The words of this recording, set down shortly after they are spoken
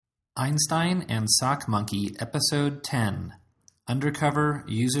Einstein and Sock Monkey, Episode 10, Undercover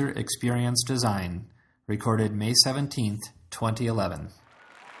User Experience Design, recorded May 17th, 2011.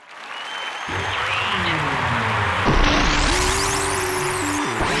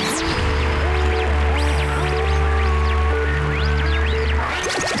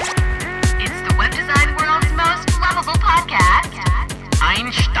 It's the web design world's most lovable podcast,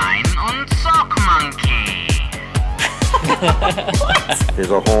 Einstein und Sock Monkey. What? There's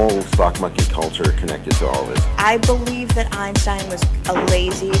a whole sock monkey culture connected to all this. I believe that Einstein was a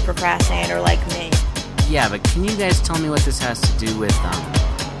lazy procrastinator like me. Yeah, but can you guys tell me what this has to do with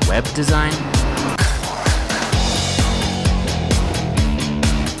web design?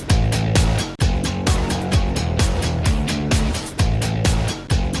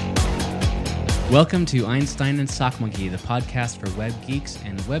 Welcome to Einstein and Sock Monkey, the podcast for web geeks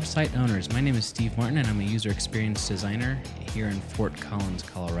and website owners. My name is Steve Martin, and I'm a user experience designer here in Fort Collins,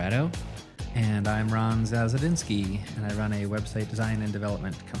 Colorado. And I'm Ron Zazadinsky, and I run a website design and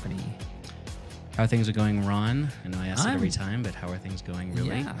development company. How are things going, Ron? I know I ask it every time, but how are things going, really?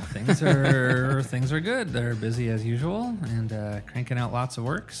 Yeah, things are good. They're busy as usual and cranking out lots of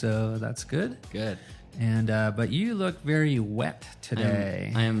work, so that's good. Good. And but you look very wet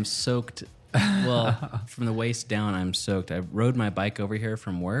today. I am soaked. Well, from the waist down, I'm soaked. I rode my bike over here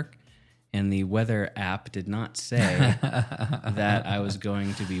from work, and the weather app did not say that I was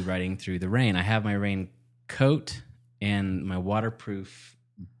going to be riding through the rain. I have my rain coat and my waterproof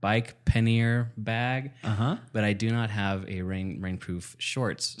bike pannier bag, but I do not have a rainproof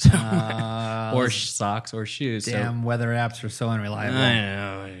shorts or socks or shoes. Damn, weather apps are so unreliable. I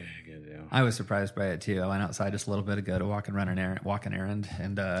know. I was surprised by it too. I went outside just a little bit ago to walk an errand,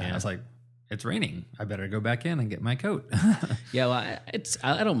 and I was like, it's raining. I better go back in and get my coat. Yeah, well,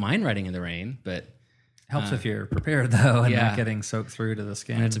 I don't mind riding in the rain, but helps if you're prepared though, and not getting soaked through to the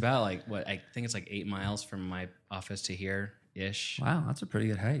skin. And it's about I think it's 8 miles from my office to here ish. Wow, that's a pretty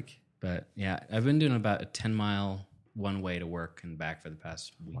good hike. But yeah, I've been doing about a 10-mile one way to work and back for the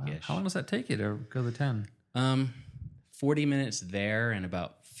past week-ish. Wow. How long does that take you to go the 10? 40 minutes there and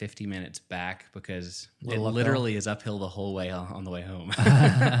about 50 minutes back because it uphill. Literally is uphill the whole way on the way home.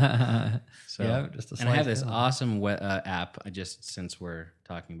 So, yeah, just a and I have this hill. awesome app. Just since we're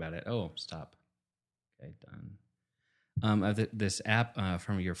talking about it. Oh, stop. Okay, done. I have this app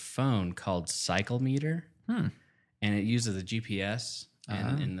from your phone called Cycle Meter, and it uses the GPS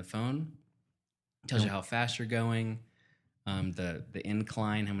in the phone. It tells you how fast you're going. The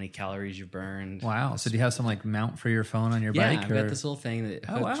incline, how many calories you've burned. Wow. So do you have some mount for your phone on your bike? Yeah, I've got this little thing that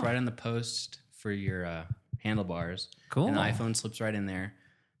hooks right on the post for your handlebars. Cool. And the iPhone slips right in there,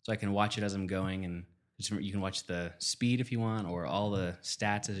 so I can watch it as I'm going, and you can watch the speed if you want, or all the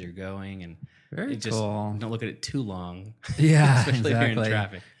stats as you're going, and very cool. Don't look at it too long. Yeah, especially exactly. if you're in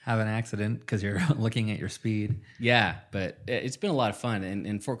traffic. Have an accident because you're looking at your speed. Yeah, but it's been a lot of fun,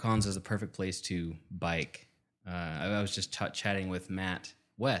 and Fort Collins is the perfect place to bike. I was just chatting with Matt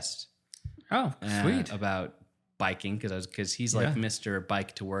West. Oh, sweet. About biking because he's like Mr.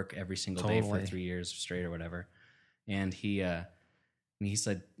 Bike to Work every single day for 3 years straight or whatever. And he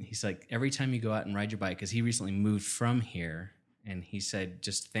said he's like every time you go out and ride your bike, because he recently moved from here, and he said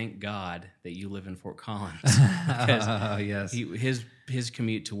just thank God that you live in Fort Collins because yes, his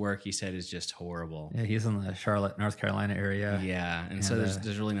commute to work, he said, is just horrible. Yeah, he's in the Charlotte, North Carolina area. Yeah, and so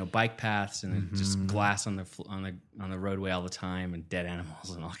there's really no bike paths, and just glass on the roadway all the time, and dead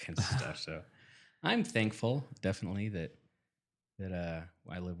animals and all kinds of stuff. So I'm thankful, definitely, that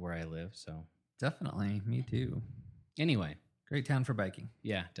I live where I live. So definitely, me too. Anyway, great town for biking.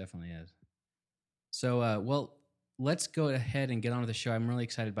 Yeah, definitely is. So let's go ahead and get on with the show. I'm really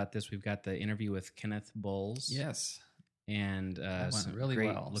excited about this. We've got the interview with Cennydd Bowles. Yes. And went really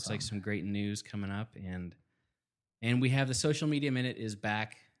well. Looks like some great news coming up, and we have the social media minute is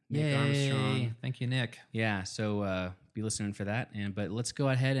back. Nick Armstrong. Thank you, Nick. Yeah, so be listening for that. But let's go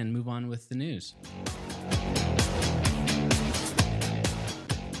ahead and move on with the news.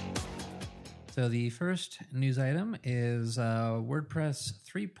 So the first news item is WordPress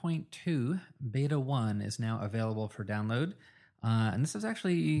 3.2 Beta 1 is now available for download. And this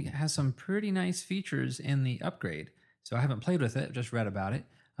has some pretty nice features in the upgrade. So I haven't played with it, just read about it.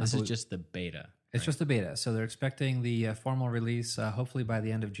 This is just the beta. It's just the beta. So they're expecting the formal release hopefully by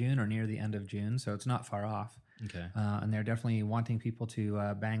the end of June or near the end of June. So it's not far off. Okay. And they're definitely wanting people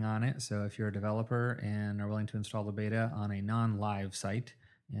to bang on it. So if you're a developer and are willing to install the beta on a non-live site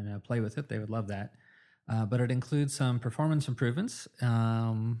and play with it, they would love that. But it includes some performance improvements,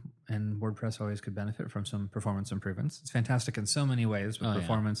 and WordPress always could benefit from some performance improvements. It's fantastic in so many ways, but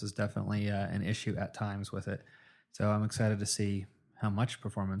performance is definitely an issue at times with it. So I'm excited to see how much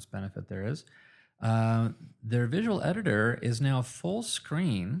performance benefit there is. Their visual editor is now full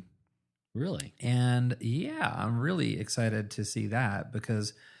screen. Really? And yeah, I'm really excited to see that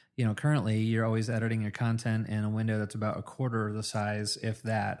because, currently you're always editing your content in a window that's about a quarter of the size, if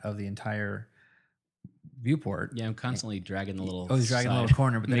that, of the entire viewport. Yeah, I'm constantly dragging the little Always dragging the side, little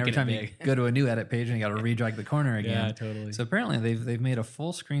corner, but then every making time it you big. go to a new edit page and you got to re-drag the corner again. Yeah, totally. So apparently they've made a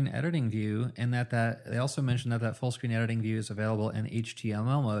full screen editing view, and that they also mentioned that full screen editing view is available in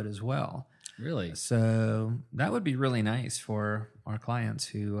HTML mode as well. Really? So that would be really nice for our clients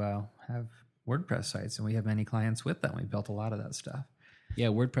who have WordPress sites, and we have many clients with them. We built a lot of that stuff. Yeah,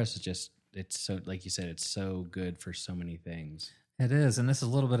 WordPress is just, it's so, like you said, it's so good for so many things. It is, and this is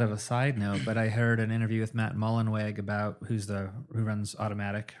a little bit of a side note, but I heard an interview with Matt Mullenweg about who runs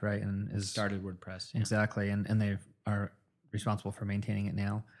Automatic, right, and is Started WordPress. Yeah. exactly, and they are responsible for maintaining it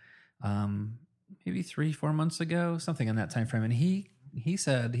now. Maybe 3-4 months ago, something in that time frame, and he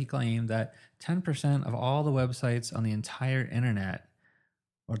claimed that 10% of all the websites on the entire internet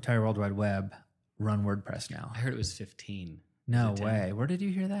or entire World Wide Web run WordPress now. I heard it was 15. No Was it 10? way. Where did you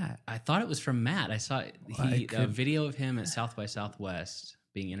hear that? I thought it was from Matt. I saw a could- video of him at South by Southwest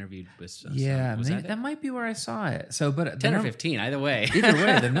being interviewed with Yeah, was maybe, that that might be where I saw it. So, but 10 or 15, either way. Either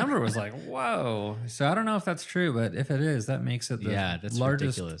way, the number was like, whoa. So I don't know if that's true, but if it is, that makes it the That's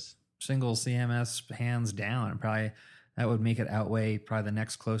largest ridiculous. single CMS hands down. And probably that would make it outweigh probably the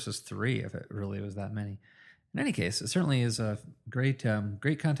next closest 3 if it really was that many. In any case, it certainly is a great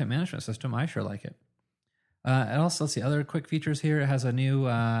content management system. I sure like it. And also, let's see, other quick features here. It has a new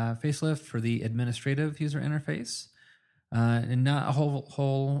facelift for the administrative user interface. And not a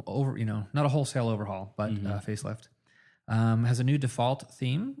wholesale overhaul, but facelift. Has a new default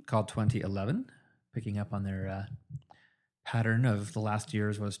theme called 2011, picking up on their pattern of the last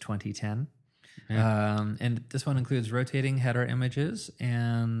year's was 2010. And this one includes rotating header images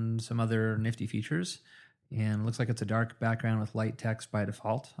and some other nifty features. And looks like it's a dark background with light text by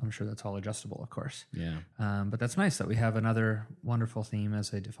default. I'm sure that's all adjustable, of course. Yeah. But that's nice that we have another wonderful theme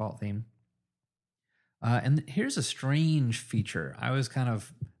as a default theme. And here's a strange feature. I was kind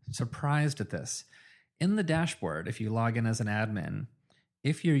of surprised at this. In the dashboard, if you log in as an admin,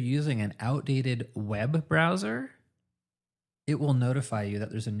 if you're using an outdated web browser, it will notify you that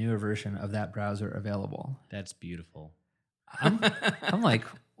there's a newer version of that browser available. That's beautiful. I'm like,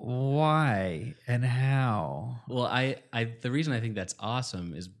 why and how? Well, I the reason I think that's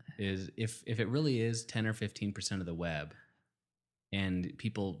awesome is if it really is 10 or 15% of the web and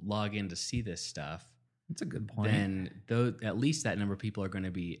people log in to see this stuff, That's a good point. then at least that number of people are going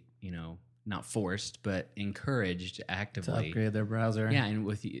to be, not forced, but encouraged actively to upgrade their browser. Yeah,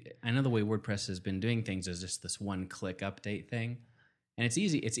 and I know the way WordPress has been doing things is just this one-click update thing, and it's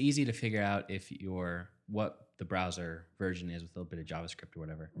easy. It's easy to figure out if what the browser version is with a little bit of JavaScript or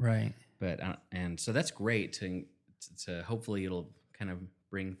whatever. Right. But and so that's great to hopefully it'll kind of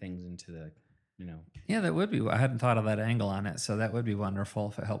bring things into the Yeah, that would be. I hadn't thought of that angle on it, so that would be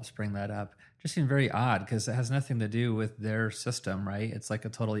wonderful if it helps bring that up. Just seemed very odd because it has nothing to do with their system, right? It's like a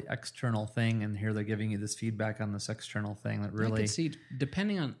totally external thing, and here they're giving you this feedback on this external thing that really. I can see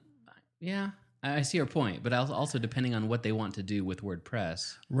depending on. Yeah, I see your point, but also depending on what they want to do with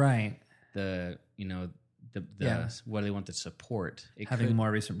WordPress, right? What they want to support. Having a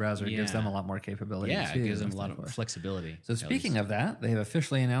more recent browser gives them a lot more capability. Yeah, too, it gives them a lot of flexibility. So speaking of that, they have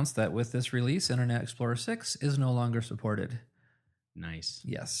officially announced that with this release, Internet Explorer 6 is no longer supported. Nice.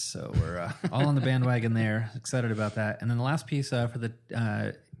 Yes, so we're all on the bandwagon there. Excited about that. And then the last piece for the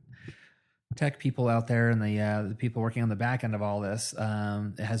tech people out there and the people working on the back end of all this,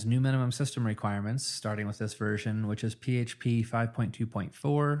 it has new minimum system requirements starting with this version, which is PHP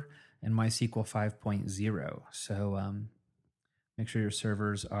 5.2.4 and MySQL 5.0. So make sure your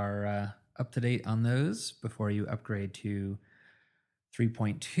servers are up to date on those before you upgrade to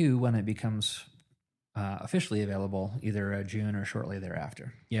 3.2 when it becomes officially available either June or shortly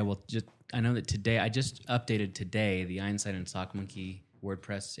thereafter. Yeah, well, I know that I just updated today the Einstein and SockMonkey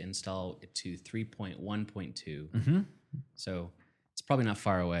WordPress install to 3.1.2. Mm-hmm. So it's probably not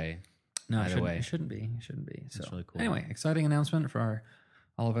far away. No, it shouldn't be. So That's really cool. Anyway, exciting announcement for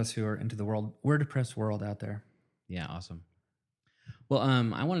all of us who are into the WordPress world out there. Yeah, awesome. Well,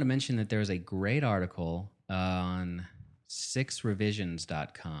 I wanted to mention that there's a great article on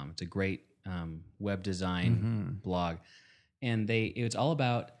 6revisions.com. It's a great web design blog, and it's all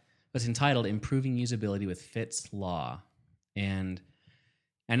about what's entitled "Improving Usability with Fitts Law." And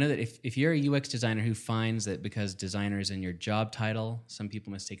I know that if you're a UX designer who finds that because designer is in your job title, some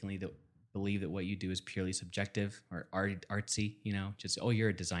people mistakenly believe that what you do is purely subjective or artsy, just you're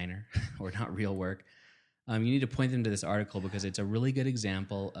a designer or not real work. you need to point them to this article because it's a really good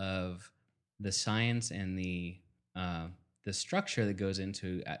example of the science and the structure that goes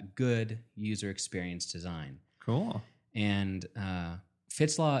into good user experience design. Cool. And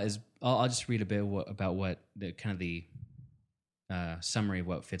Fitts Law is. I'll just read a bit about what the kind of the summary of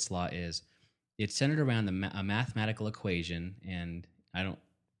what Fitts Law is. It's centered around a mathematical equation, and I don't.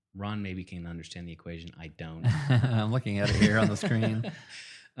 Ron maybe can understand the equation. I don't. I'm looking at it here on the screen.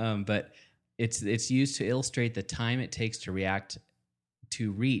 But it's used to illustrate the time it takes to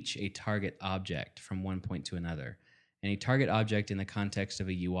reach a target object from one point to another. And a target object in the context of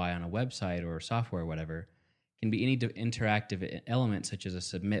a UI on a website or software or whatever can be any interactive element such as a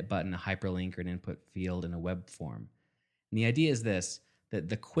submit button, a hyperlink, or an input field in a web form. And the idea is this, that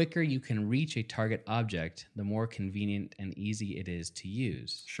the quicker you can reach a target object, the more convenient and easy it is to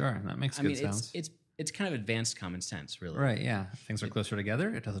use. Sure, that makes good sense. It's kind of advanced common sense, really. Right, yeah. Things are closer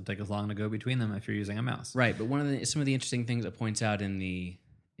together. It doesn't take as long to go between them if you're using a mouse. Right, but some of the interesting things it points out in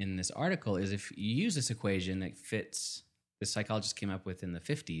this article is if you use this equation that fits, the psychologist came up with in the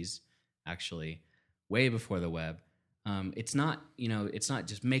 50s, actually, way before the web. It's not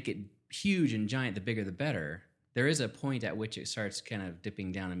just make it huge and giant, the bigger the better. There is a point at which it starts kind of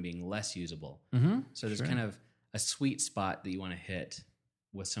dipping down and being less usable. Mm-hmm, so there's kind of a sweet spot that you want to hit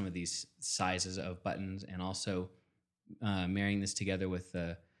with some of these sizes of buttons, and also marrying this together with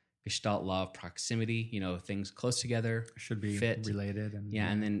the Gestalt law of proximity. Things close together should be fit. related.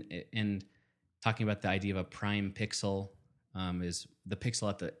 And talking about the idea of a prime pixel is the pixel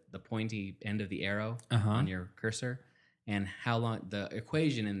at the pointy end of the arrow on your cursor, and how long the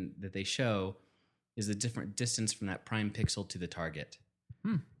equation that they show is the different distance from that prime pixel to the target.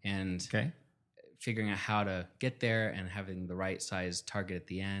 And figuring out how to get there and having the right size target at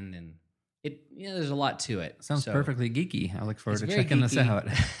the end. And there's a lot to it. Sounds perfectly geeky. I look forward to checking this out.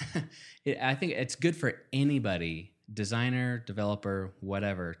 I think it's good for anybody, designer, developer,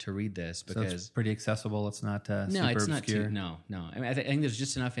 whatever, to read this because it's pretty accessible. It's not super it's obscure. not too. No. I mean, I think there's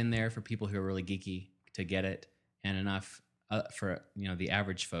just enough in there for people who are really geeky to get it, and enough for the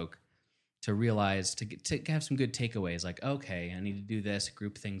average folk to realize, to have some good takeaways, like, okay, I need to do this,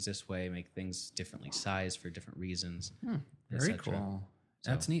 group things this way, make things differently sized for different reasons. Very cool.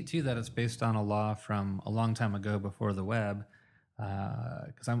 So. That's neat, too, that it's based on a law from a long time ago before the web,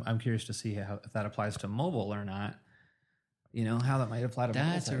 because I'm curious to see if that applies to mobile or not, how that might apply to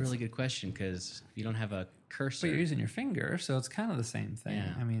mobile. That's a really good question, because you don't have a cursor. But you're using your finger, so it's kind of the same thing.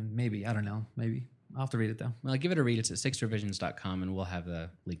 Yeah. I mean, maybe. I don't know. Maybe. I'll have to read it, though. Well, give it a read. It's at sixrevisions.com, and we'll have the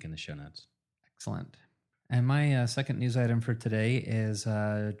link in the show notes. Excellent. And my second news item for today is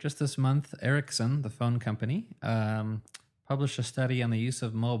just this month, Ericsson, the phone company, published a study on the use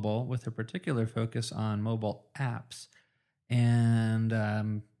of mobile with a particular focus on mobile apps.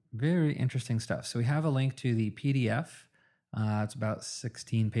 And very interesting stuff. So we have a link to the PDF. It's about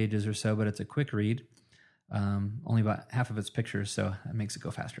 16 pages or so, but it's a quick read. Only about half of its pictures, so it makes it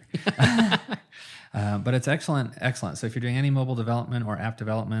go faster. But it's excellent. So if you're doing any mobile development or app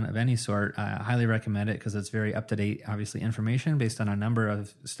development of any sort, I highly recommend it because it's very up-to-date, obviously, information based on a number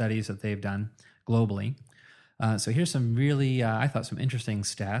of studies that they've done globally. So here's some really, I thought, some interesting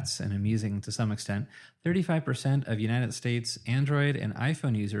stats and amusing to some extent. 35% of United States Android and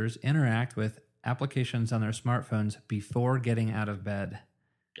iPhone users interact with applications on their smartphones before getting out of bed.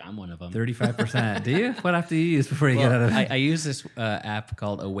 I'm one of them. 35%. Do you? What app do you use before you get out of bed? I use this app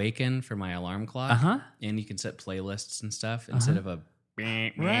called Awaken for my alarm clock. And you can set playlists and stuff instead of a...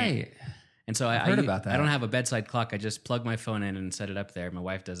 Right. And so I've heard about that. I don't have a bedside clock. I just plug my phone in and set it up there. My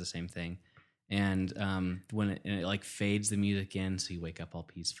wife does the same thing. And when it like fades the music in, so you wake up all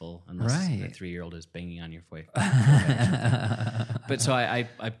peaceful, unless the 3-year-old is banging on your forehead. But so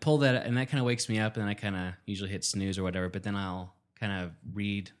I pull that, and that kind of wakes me up, and then I kind of usually hit snooze or whatever. But then I'll kind of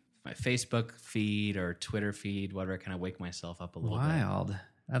read my Facebook feed or Twitter feed, whatever, kind of wake myself up a little bit. Wild.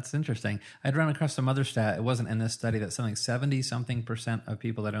 That's interesting. I'd run across some other stat. It wasn't in this study that something 70-something% of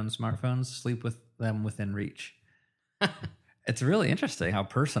people that own smartphones sleep with them within reach. It's really interesting how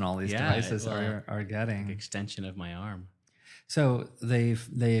personal these devices are getting. Like extension of my arm. So they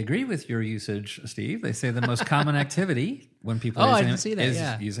agree with your usage, Steve. They say the most common activity when people are using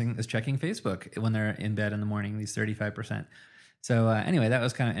it is checking Facebook when they're in bed in the morning, these 35%. So anyway, that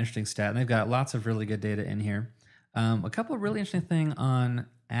was kind of an interesting stat. And they've got lots of really good data in here. A couple of really interesting things on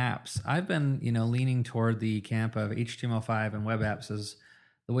apps. I've been, leaning toward the camp of HTML5 and web apps as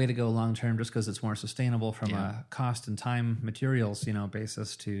the way to go long term, just because it's more sustainable from a cost and time materials,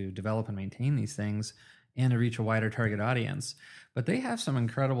 basis to develop and maintain these things and to reach a wider target audience. But they have some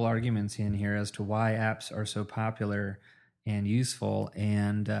incredible arguments in here as to why apps are so popular and useful,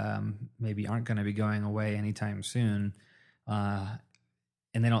 and maybe aren't going to be going away anytime soon.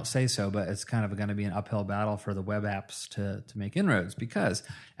 And they don't say so, but it's kind of going to be an uphill battle for the web apps to make inroads, because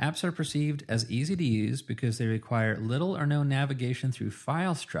apps are perceived as easy to use because they require little or no navigation through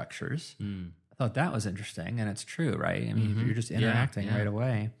file structures. I thought that was interesting, and it's true, right? I mean, you're just interacting right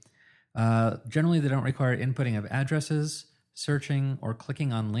away. Generally, they don't require inputting of addresses, searching, or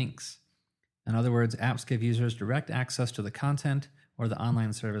clicking on links. In other words, apps give users direct access to the content or the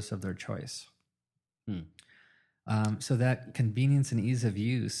online service of their choice. So that convenience and ease of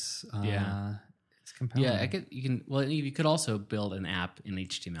use, it's compelling. Yeah, you could also build an app in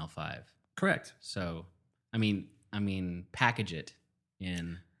HTML5. Correct. So, I mean, package it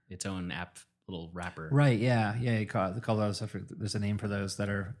in its own app little wrapper. Right. Yeah. Yeah. You call those. There's a name for those that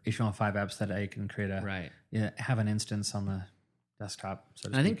are HTML5 apps that I can create have an instance on the desktop. So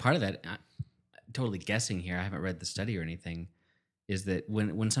to I think part of that, totally guessing here, I haven't read the study or anything, is that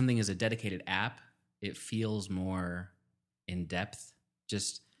when something is a dedicated app, it feels more in depth.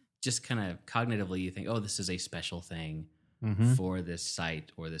 Just kind of cognitively, you think, oh, this is a special thing for this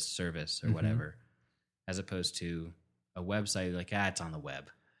site or this service or whatever, as opposed to a website like, it's on the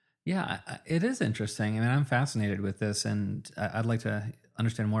web. Yeah, it is interesting. I mean, I'm fascinated with this, and I'd like to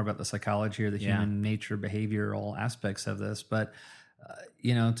understand more about the psychology or the human nature, behavioral aspects of this. But,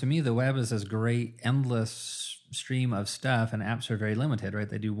 to me, the web is this great, endless stream of stuff, and apps are very limited, right?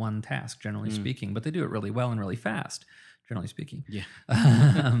 They do one task, generally speaking, but they do it really well and really fast, generally speaking. Yeah.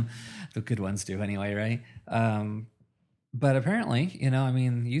 The good ones do anyway, right? But apparently,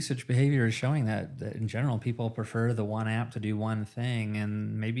 usage behavior is showing that in general, people prefer the one app to do one thing,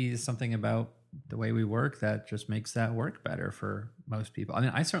 and maybe it's something about the way we work that just makes that work better for most people. I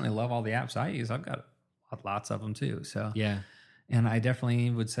mean, I certainly love all the apps I use. I've got lots of them too. So yeah, and I definitely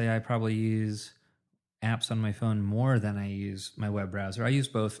would say I probably use apps on my phone more than I use my web browser. I use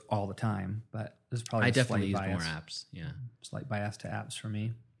both all the time, but there's probably I definitely use more apps. Yeah, slight bias to apps for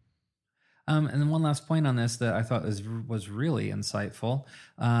me. And then one last point on this that I thought was really insightful.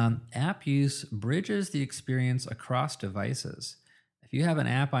 App use bridges the experience across devices. If you have an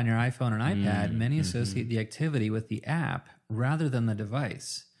app on your iPhone and iPad, many associate the activity with the app rather than the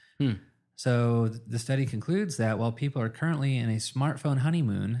device. So the study concludes that while people are currently in a smartphone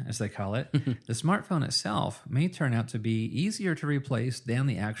honeymoon, as they call it, the smartphone itself may turn out to be easier to replace than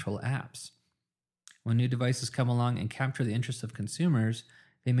the actual apps. When new devices come along and capture the interest of consumers,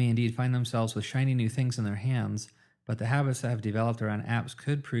 they may indeed find themselves with shiny new things in their hands, but the habits that have developed around apps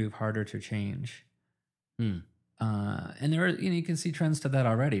could prove harder to change. And there are, you can see trends to that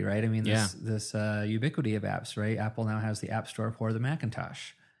already, right? I mean, this ubiquity of apps, right? Apple now has the App Store for the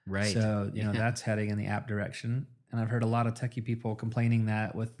Macintosh. Right. So, that's heading in the app direction. And I've heard a lot of techie people complaining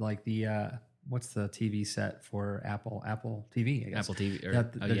that with like the, what's the TV set for Apple TV, I guess. Apple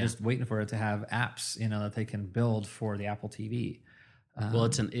TV. They're just waiting for it to have apps, that they can build for the Apple TV. Well,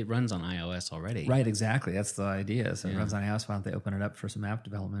 it runs on iOS already. Right, exactly. That's the idea. So it runs on iOS. Why don't they open it up for some app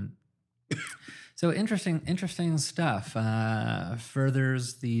development? So interesting stuff.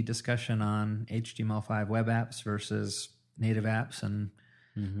 Furthers the discussion on HTML5 web apps versus native apps, and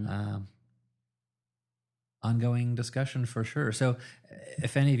ongoing discussion for sure. So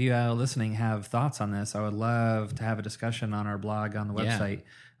if any of you listening have thoughts on this, I would love to have a discussion on our blog on the website.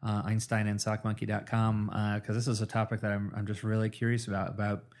 EinsteinandSockMonkey.com, because this is a topic that I'm just really curious about.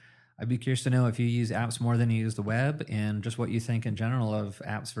 I'd be curious to know if you use apps more than you use the web, and just what you think in general of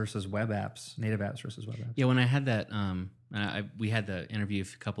apps versus web apps, native apps versus web apps. Yeah, when I had that, we had the interview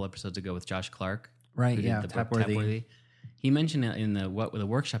a couple episodes ago with Josh Clark. Right, yeah, Tapworthy. He mentioned it in the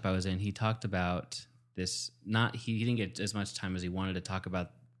workshop I was in. He talked about this. He didn't get as much time as he wanted to talk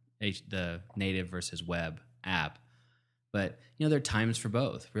about the native versus web app. But there are times for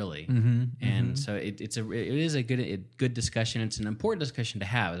both, really, and so it is a good discussion. It's an important discussion to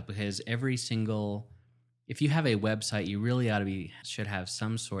have, because if you have a website, you really should have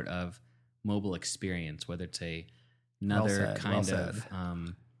some sort of mobile experience, whether it's another kind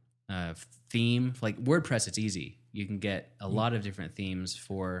of theme. Like WordPress, it's easy. You can get a lot of different themes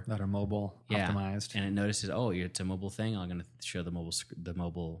that are mobile optimized, and it notices, it's a mobile thing. I'm going to show the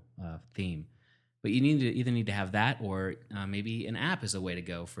mobile theme. But you either need to have that, or maybe an app is a way to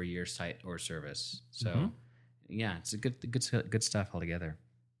go for your site or service. So, it's a good stuff altogether.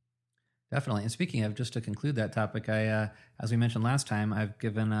 Definitely. And speaking of, just to conclude that topic, I, as we mentioned last time, I've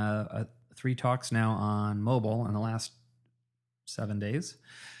given 3 talks now on mobile in the last 7 days.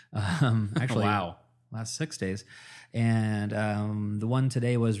 Actually, wow, last 6 days. And the one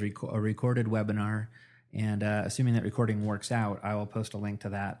today was a recorded webinar. And assuming that recording works out, I will post a link to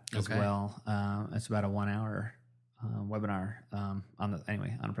that as well. It's about a 1 hour webinar on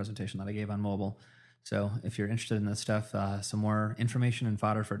a presentation that I gave on mobile. So if you're interested in this stuff, some more information and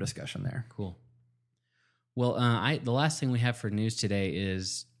fodder for discussion there. Cool. Well, the last thing we have for news today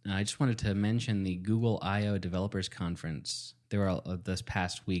is I just wanted to mention the Google I/O Developers Conference. There were this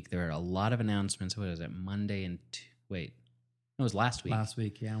past week. There were a lot of announcements. What was it? Monday and it was last week. Last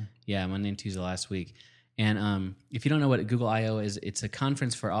week, yeah. Yeah, Monday and Tuesday last week. And if you don't know what Google I/O is, it's a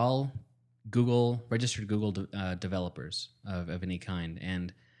conference for all registered Google developers of any kind.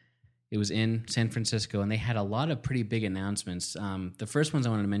 And it was in San Francisco, and they had a lot of pretty big announcements. The first ones I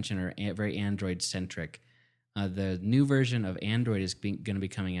wanted to mention are very Android-centric. The new version of Android is going to be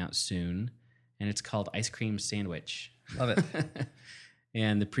coming out soon, and it's called Ice Cream Sandwich. Love it.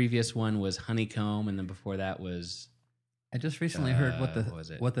 And the previous one was Honeycomb, and then before that was... I just recently heard what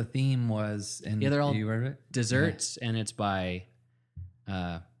the theme was. And they're all you heard it? Desserts, and it's by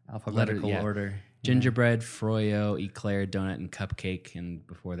alphabetical order. Gingerbread, Froyo, Eclair, Donut, and Cupcake, and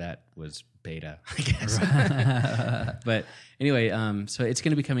before that was Beta, I guess. But anyway, so it's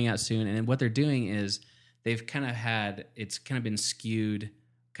going to be coming out soon, and what they're doing is they've it's kind of been skewed,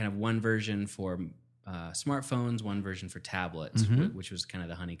 kind of one version for smartphones, one version for tablets, which was kind of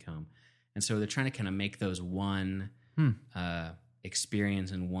the Honeycomb. And so they're trying to kind of make those one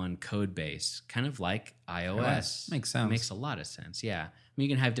experience in one code base, kind of like iOS. Makes sense. Makes a lot of sense, yeah. I mean,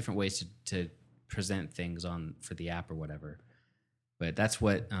 you can have different ways to present things for the app or whatever. But that's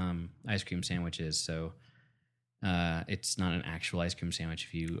what Ice Cream Sandwich is, so it's not an actual ice cream sandwich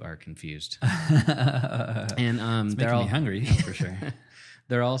if you are confused. And it's making me hungry, for sure.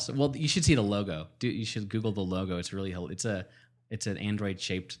 They're also, you should see the logo. You should Google the logo. It's really, it's an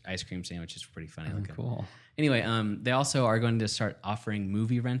Android-shaped ice cream sandwich. It's pretty funny looking. Cool. Anyway, they also are going to start offering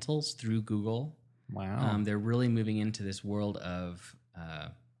movie rentals through Google. Wow. They're really moving into this world of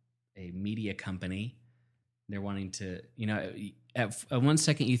a media company. They're wanting to, at one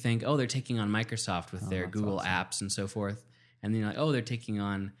second you think, they're taking on Microsoft with their Google apps and so forth. And then you're like, they're taking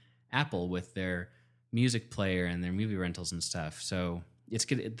on Apple with their music player and their movie rentals and stuff. So it's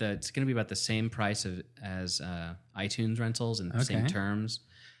going to be about the same price as iTunes rentals and the same terms.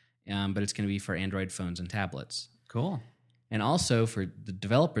 But it's going to be for Android phones and tablets. Cool. And also for the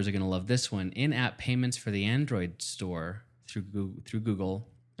developers are going to love this one. In-app payments for the Android store through Google.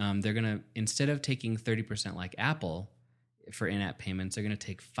 They're going to, instead of taking 30% like Apple for in-app payments, they're going to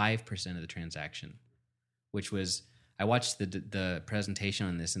take 5% of the transaction, which was, I watched the presentation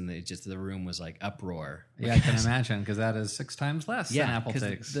on this, and the room was like uproar. Yeah, I can imagine, because that is 6 times less than Apple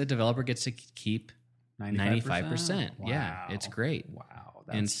takes. The developer gets to keep 95%. Wow. Yeah, it's great. Wow,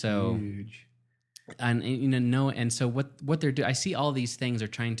 that's huge. And so what they're doing, I see all these things are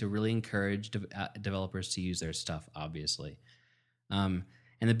trying to really encourage developers to use their stuff, obviously.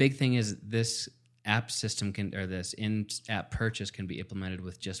 And the big thing is this app system this in-app purchase can be implemented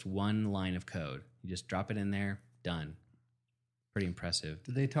with just one line of code. You just drop it in there, done. Pretty impressive.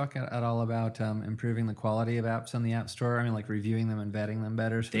 Did they talk at all about improving the quality of apps on the App Store? I mean, like reviewing them and vetting them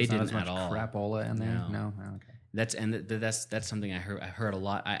better, so they there's not as didn't much at all. crapola in there? No? Oh, okay. That's something I heard a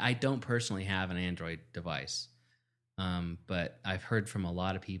lot. I don't personally have an Android device, but I've heard from a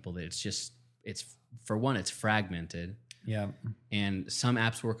lot of people that it's for one, it's fragmented. Yeah, and some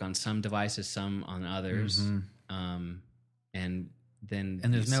apps work on some devices, some on others, and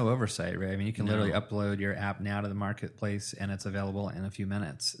there's no oversight, right? I mean, you can literally upload your app now to the marketplace, and it's available in a few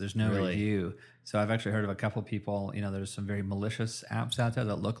minutes. There's no review. So I've actually heard of a couple people. There's some very malicious apps out there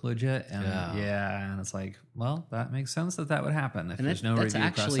that look legit, and and it's like, well, that makes sense that would happen if there's no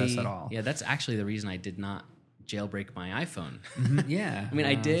review process at all. Yeah, that's actually the reason I did not jailbreak my iPhone. Yeah, I mean,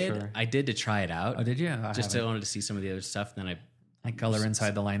 I did to try it out. Oh, did you? Just wanted to see some of the other stuff. Then I color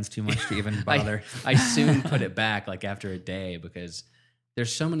inside the lines too much to even bother. I soon put it back, like after a day, because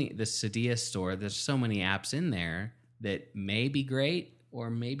there's so many. The Cydia store, there's so many apps in there that may be great or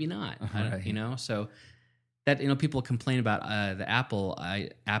maybe not. Right. So that people complain about the Apple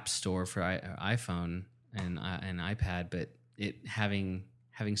App Store for iPhone and iPad, but it having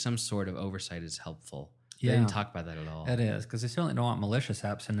some sort of oversight is helpful. Yeah. They didn't talk about that at all. It is, because they certainly don't want malicious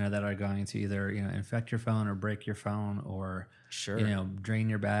apps in there that are going to either infect your phone or break your phone or drain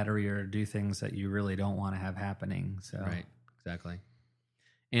your battery or do things that you really don't want to have happening. So right, exactly.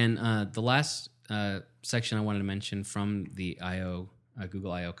 And the last section I wanted to mention from the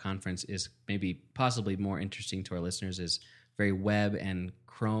Google I/O conference is maybe possibly more interesting to our listeners, is very web and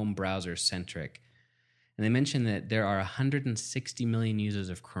Chrome browser centric. And they mentioned that there are 160 million users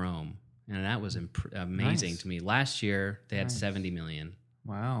of Chrome. And that was amazing to me. Last year, they had 70 million.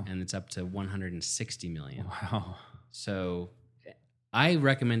 Wow. And it's up to 160 million. Wow. So I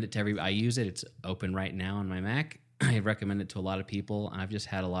recommend it to everybody. I use it. It's open right now on my Mac. I recommend it to a lot of people. I've just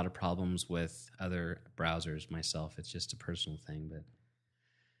had a lot of problems with other browsers myself. It's just a personal thing, but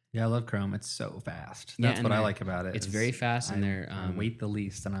Yeah, I love Chrome. It's so fast. That's what I like about it. It's very fast, and they're I wait the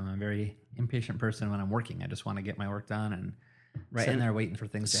least, and I'm a very impatient person when I'm working. I just want to get my work done and sitting there waiting for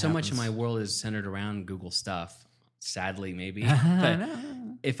things to happen. So much of my world is centered around Google stuff, sadly, maybe. But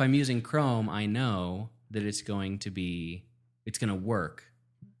if I'm using Chrome, I know that it's going to work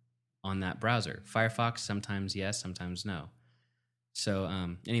on that browser. Firefox, sometimes yes, sometimes no.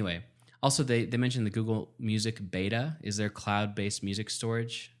 So anyway, also they mentioned the Google Music Beta is their cloud-based music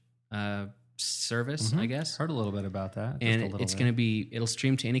storage service, I guess. Heard a little bit about that. And it'll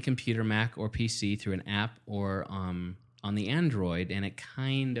stream to any computer, Mac or PC through an app or on the Android, and it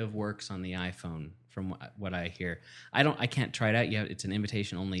kind of works on the iPhone from what I hear. I can't try it out yet. It's an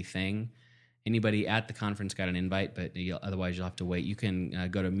invitation-only thing. Anybody at the conference got an invite, but otherwise you'll have to wait. You can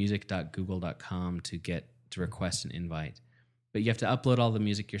go to music.google.com to request an invite. But you have to upload all the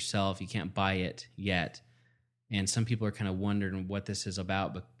music yourself. You can't buy it yet. And some people are kind of wondering what this is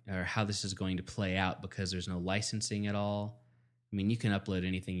about or how this is going to play out because there's no licensing at all. I mean, you can upload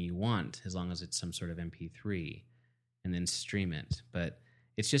anything you want as long as it's some sort of MP3 and then stream it. But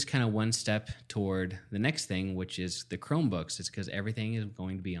it's just kind of one step toward the next thing, which is the Chromebooks. It's because everything is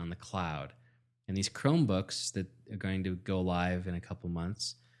going to be on the cloud. And these Chromebooks that are going to go live in a couple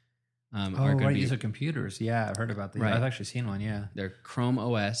months are going to be... These are computers. Yeah, I've heard about these. Right. I've actually seen one, yeah. They're Chrome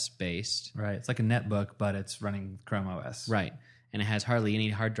OS based. Right. It's like a netbook, but it's running Chrome OS. Right. And it has hardly any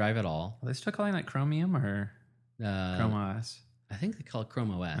hard drive at all. Are they still calling that Chromium or Chrome OS? I think they call it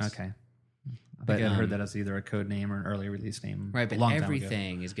Chrome OS. Okay. I think I've heard that as either a code name or an early release name. Right, but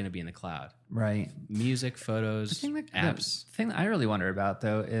everything is going to be in the cloud. Right. Music, photos, apps. The thing that I really wonder about,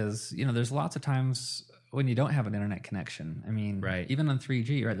 though, is, there's lots of times when you don't have an internet connection. I mean, even on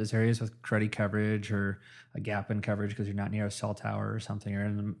 3G, right, there's areas with cruddy coverage or a gap in coverage because you're not near a cell tower or something, or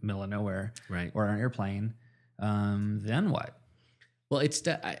in the middle of nowhere, right, or an airplane. Then what? Well, it's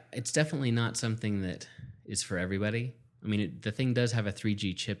definitely not something that is for everybody. I mean, the thing does have a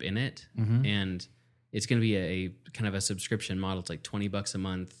 3G chip in it, and it's going to be a kind of a subscription model. It's like $20 a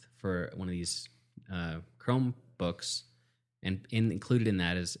month for one of these Chromebooks, and included in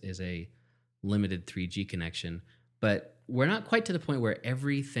that is a limited 3G connection. But we're not quite to the point where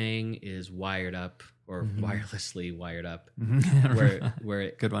everything is wired up or wirelessly wired up, where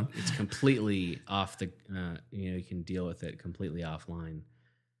it, good one. It's completely off the. You can deal with it completely offline.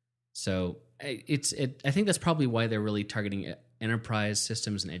 So I think that's probably why they're really targeting enterprise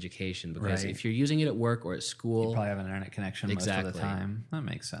systems and education, because if you're using it at work or at school, you probably have an internet connection most of the time. That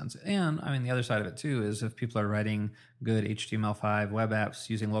makes sense. And I mean, the other side of it too is if people are writing good HTML5 web apps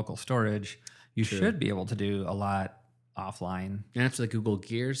using local storage, you should be able to do a lot offline. And that's what the Google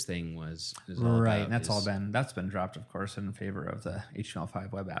Gears thing was all right, about, and that's been dropped, of course, in favor of the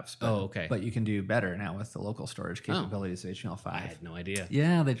HTML5 web apps. But, But you can do better now with the local storage capabilities of HTML5. I had no idea.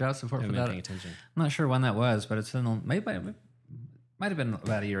 Yeah, they dropped support for that. Paying attention. I'm not sure when that was, but it's in maybe might have been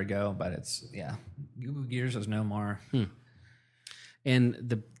about a year ago. But it's Google Gears is no more. And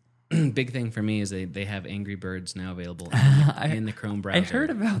the big thing for me is they have Angry Birds now available in the Chrome browser. I heard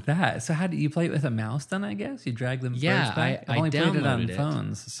about that. So how do you play it with a mouse then, I guess? You drag them birds back? I've only played it on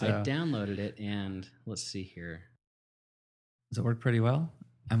phones. So. I downloaded it, and let's see here. Does it work pretty well?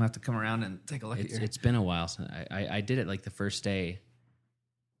 I'm going to have to come around and take a look at it. It's been a while since I did it like the first day,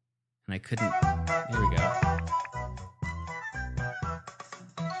 and I couldn't. Here we go.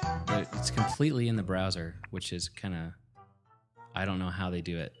 But it's completely in the browser, which is kind of... I don't know how they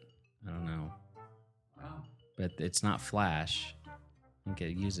do it. I don't know. Wow. But it's not Flash. I think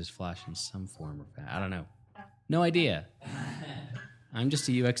it uses Flash in some form or fashion. I don't know. No idea. I'm just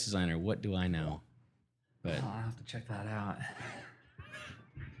a UX designer. What do I know? But I'll have to check that out.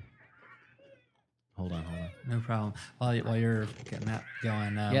 Hold on. No problem. While you're getting that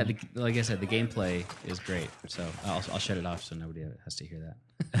going. Like I said, the gameplay is great. So I'll shut it off so nobody has to hear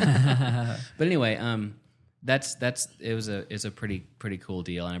that. But anyway, it was a pretty cool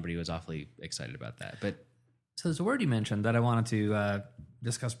deal, and everybody was awfully excited about that. But so there's a word you mentioned that I wanted to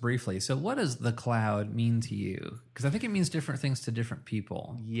discuss briefly. So what does the cloud mean to you? Because I think it means different things to different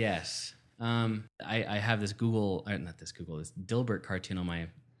people. Yes, I have this this Dilbert cartoon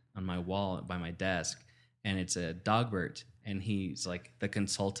on my wall by my desk, and it's a Dogbert. And he's like the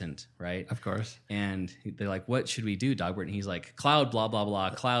consultant, right? Of course. And they're like, "What should we do, Dogbert?" And he's like, "Cloud, blah blah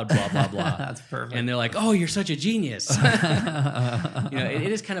blah, cloud, blah blah blah." That's perfect. And they're like, "Oh, you're such a genius."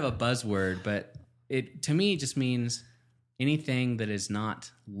 It is kind of a buzzword, but it to me just means anything that is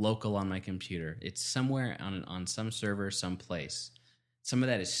not local on my computer. It's somewhere on some server, someplace. Some of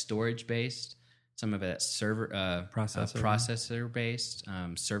that is storage based. some of it's server processor based,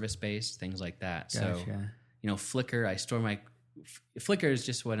 service based, things like that. Gotcha. So, Flickr, Flickr is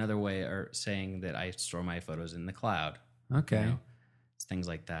just another way of saying that I store my photos in the cloud. Okay. It's things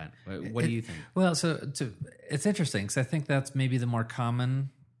like that. What do you think? Well, it's interesting because I think that's maybe the more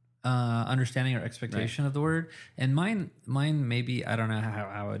common understanding or expectation of the word. And mine maybe, I don't know how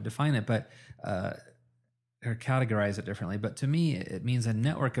I would define it, but or categorize it differently. But to me, it means a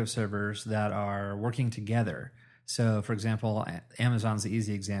network of servers that are working together. So, for example, Amazon's the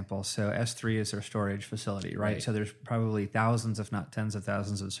easy example. So S3 is their storage facility, right? So there's probably thousands, if not tens of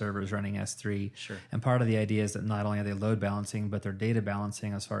thousands of servers running S3. Sure. And part of the idea is that not only are they load balancing, but they're data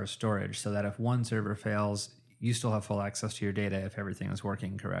balancing as far as storage, so that if one server fails, you still have full access to your data if everything is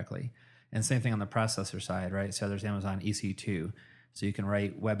working correctly. And same thing on the processor side, right? So there's Amazon EC2. So you can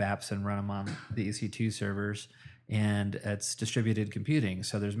write web apps and run them on the EC2 servers. And it's distributed computing.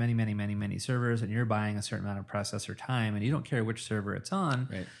 So there's many, many, many, many servers, and you're buying a certain amount of processor time, and you don't care which server it's on.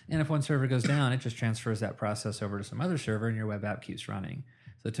 Right. And if one server goes down, it just transfers that process over to some other server, and your web app keeps running.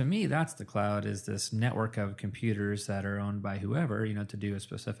 So to me, that's the cloud, is this network of computers that are owned by whoever, to do a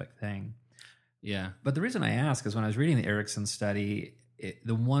specific thing. Yeah. But the reason I ask is when I was reading the Ericsson study,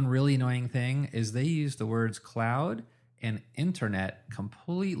 the one really annoying thing is they use the words cloud and internet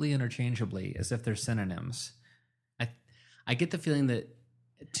completely interchangeably as if they're synonyms. I get the feeling that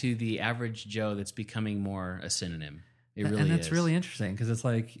to the average Joe, that's becoming more a synonym. It really is. And that's really interesting because it's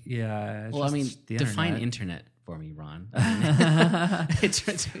like, define internet for me, Ron. It's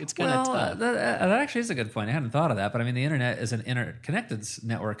kind of tough. That actually is a good point. I hadn't thought of that, but I mean, the internet is an interconnected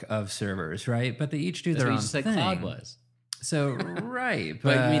network of servers, right? But they each do their own thing. That's what you said cloud was. So, right.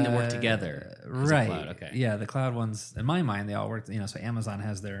 But you mean they work together as right. a cloud, okay. Yeah, the cloud ones, in my mind, they all work, so Amazon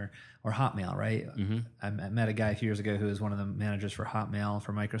has or Hotmail, right? Mm-hmm. I met a guy a few years ago who was one of the managers for Hotmail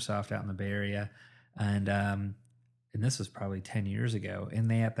for Microsoft out in the Bay Area. And this was probably 10 years ago. And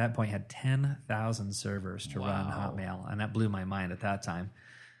they, at that point, had 10,000 servers to run Hotmail. And that blew my mind at that time.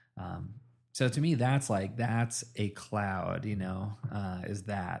 So to me, that's a cloud, is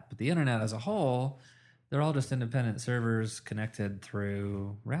that. But the internet as a whole, they're all just independent servers connected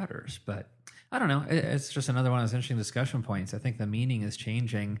through routers. But I don't know. It's just another one of those interesting discussion points. I think the meaning is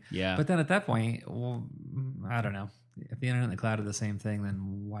changing. Yeah. But then at that point, well, I don't know. If the internet and the cloud are the same thing,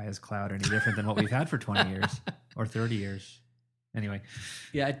 then why is cloud any different than what we've had for 20 years or 30 years? Anyway.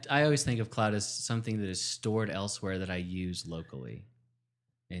 Yeah, I always think of cloud as something that is stored elsewhere that I use locally.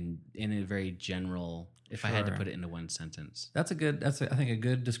 And in a very general, if I had to put it into one sentence. That's I think a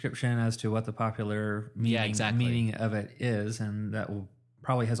good description as to what the popular meaning of it is, and that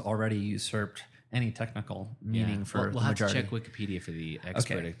probably has already usurped any technical meaning for the majority. We'll have to check Wikipedia for the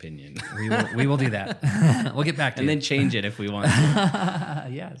expert opinion. We will do that. We'll get back to and then change it if we want to.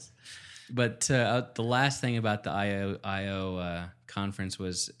 Yes. But the last thing about the I/O conference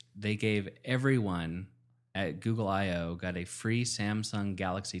was they gave everyone at Google I/O got a free Samsung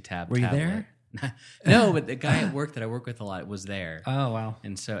Galaxy Tab tablet. Were you there? No, but the guy at work that I work with a lot was there. Oh, wow.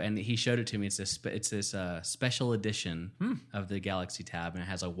 And he showed it to me. It's this special edition of the Galaxy Tab, and it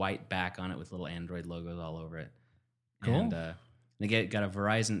has a white back on it with little Android logos all over it. Cool. And they got a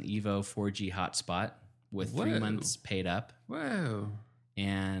Verizon Evo 4G hotspot with 3 months paid up. Whoa.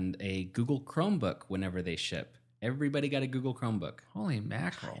 And a Google Chromebook whenever they ship. Everybody got a Google Chromebook. Holy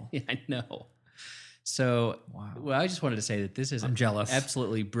mackerel. Yeah, I know. So, I just wanted to say that this is jealous.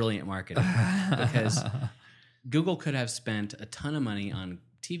 Absolutely brilliant marketing because Google could have spent a ton of money on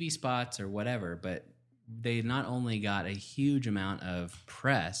TV spots or whatever, but they not only got a huge amount of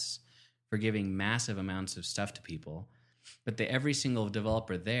press for giving massive amounts of stuff to people, but every single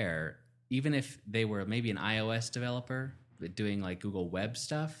developer there, even if they were maybe an iOS developer doing like Google Web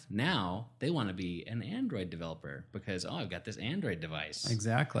stuff, now they want to be an Android developer because, I've got this Android device.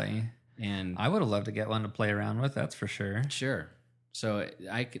 Exactly. And I would have loved to get one to play around with, that's for sure. Sure. So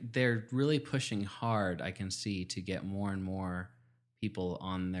they're really pushing hard, I can see, to get more and more people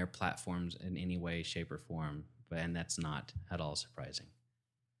on their platforms in any way, shape, or form. And that's not at all surprising.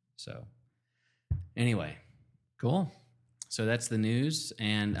 So anyway. Cool. So that's the news.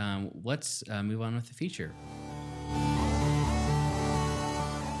 And let's move on with the feature.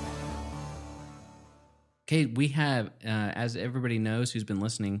 Okay, we have, as everybody knows who's been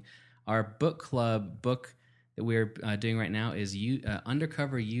listening, our book club book that we're doing right now is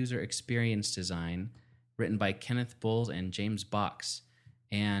Undercover User Experience Design, written by Cennydd Bowles and James Box.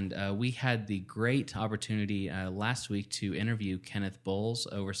 And we had the great opportunity last week to interview Cennydd Bowles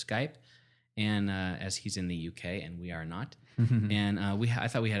over Skype, and as he's in the UK and we are not. And I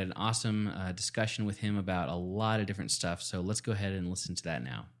thought we had an awesome discussion with him about a lot of different stuff. So let's go ahead and listen to that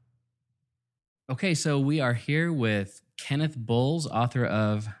now. Okay, so we are here with Cennydd Bowles, author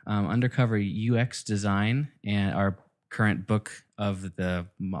of Undercover UX Design, and our current book of the,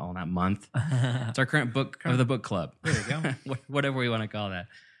 well, not month. It's our current book of the book club. There you go. Whatever we want to call that.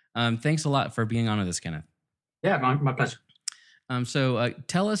 Thanks a lot for being on with us, Kenneth. Yeah, my pleasure. So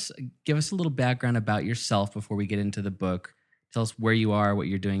give us a little background about yourself before we get into the book. Tell us where you are, what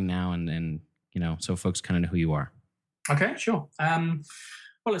you're doing now, and so folks kind of know who you are. Okay, sure.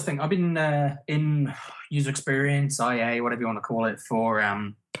 Well, let's think. I've been in user experience, IA, whatever you want to call it, for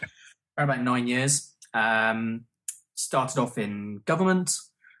about 9 years. Started off in government,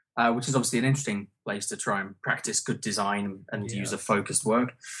 which is obviously an interesting place to try and practice good design and user-focused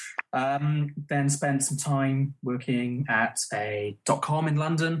work. Then spent some time working at a .com in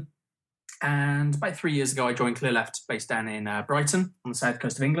London. And about 3 years ago, I joined Clearleft, based down in Brighton on the south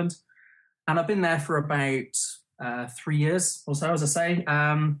coast of England. And I've been there for about 3 years or so, as I say,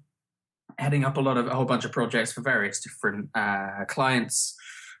 heading up a whole bunch of projects for various different clients,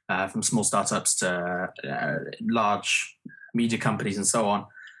 from small startups to large media companies and so on.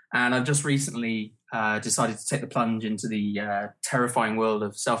 And I've just recently decided to take the plunge into the terrifying world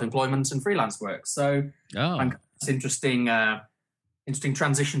of self-employment and freelance work. So I'm this interesting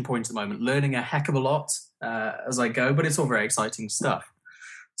transition point at the moment, learning a heck of a lot as I go, but it's all very exciting stuff.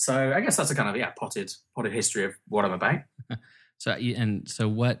 So I guess that's a kind of potted history of what I'm about. So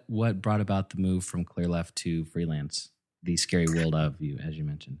what brought about the move from Clearleft to freelance? The scary world of you, as you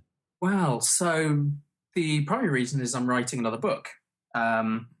mentioned. Well, so the primary reason is I'm writing another book,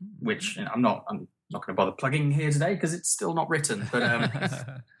 which I'm not going to bother plugging here today because it's still not written. But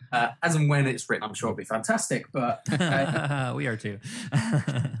as and when it's written, I'm sure it'll be fantastic. But we are too.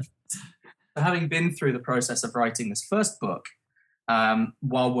 Having been through the process of writing this first book,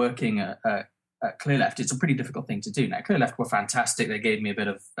 while working at Clearleft, it's a pretty difficult thing to do. Now, Clearleft were fantastic. They gave me a bit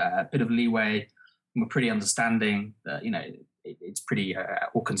of leeway. And were pretty understanding. It's pretty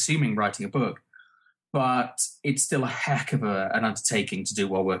all-consuming writing a book, but it's still a heck of an undertaking to do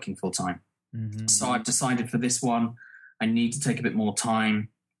while working full time. Mm-hmm. So I've decided for this one, I need to take a bit more time,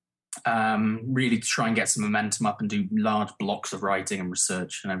 really to try and get some momentum up and do large blocks of writing and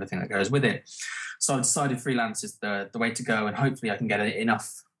research and everything that goes with it. So I've decided freelance is the way to go, and hopefully I can get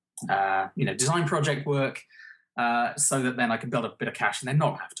enough, design project work, so that then I can build a bit of cash and then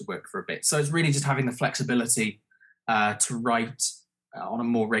not have to work for a bit. So it's really just having the flexibility to write on a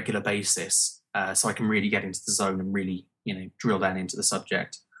more regular basis, so I can really get into the zone and really, drill down into the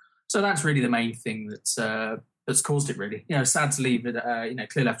subject. So that's really the main thing that's caused it, really. Sad to leave it.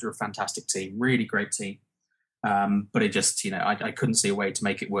 Clearleft are a fantastic team, really great team. But it just, I couldn't see a way to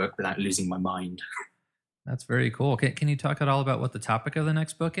make it work without losing my mind. That's very cool. Can you talk at all about what the topic of the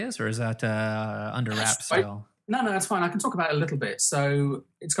next book is, or is that under wraps still? No, that's fine. I can talk about it a little bit. So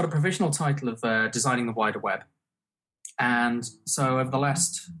it's got a provisional title of Designing the Wider Web. And so over the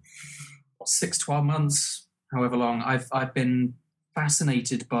last 6-12 months, however long, I've been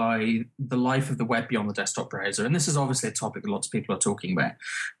fascinated by the life of the web beyond the desktop browser. And this is obviously a topic that lots of people are talking about.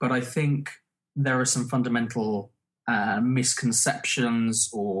 But I think there are some fundamental misconceptions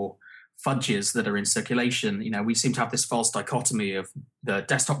or fudges that are in circulation. We seem to have this false dichotomy of the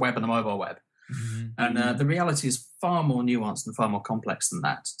desktop web and the mobile web. Mm-hmm. And the reality is far more nuanced and far more complex than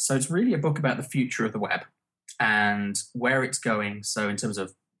that. So it's really a book about the future of the web and where it's going. So in terms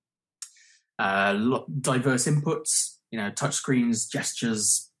of diverse inputs, touch screens,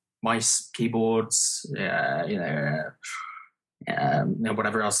 gestures, mice, keyboards, whatever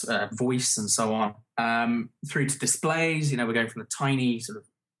else, voice and so on, through to displays. We're going from the tiny sort of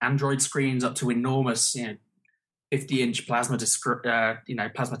Android screens up to enormous, 50-inch plasma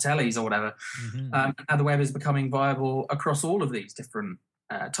tellies or whatever. Mm-hmm. Now the web is becoming viable across all of these different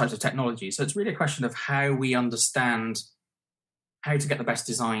types of technology. So it's really a question of how we understand how to get the best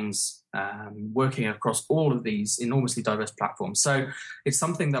designs working across all of these enormously diverse platforms. So it's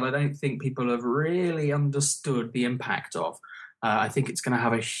something that I don't think people have really understood the impact of. I think it's going to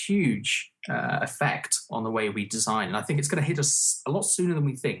have a huge effect on the way we design. And I think it's going to hit us a lot sooner than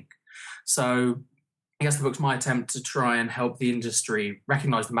we think. So I guess the book's my attempt to try and help the industry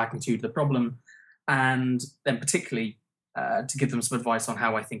recognize the magnitude of the problem, and then particularly to give them some advice on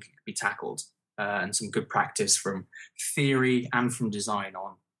how I think it could be tackled, and some good practice from theory and from design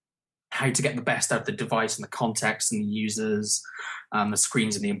on how to get the best out of the device and the context and the users, the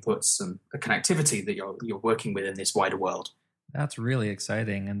screens and the inputs and the connectivity that you're working with in this wider world. That's really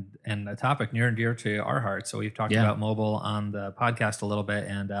exciting and a topic near and dear to our hearts. So we've talked about mobile on the podcast a little bit,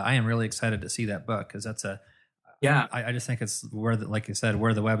 and I am really excited to see that book because that's I just think it's like you said,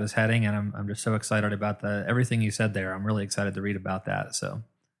 where the web is heading, and I'm just so excited about everything you said there. I'm really excited to read about that. So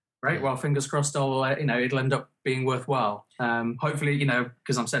Great. Well, fingers crossed. It'll end up being worthwhile. Hopefully,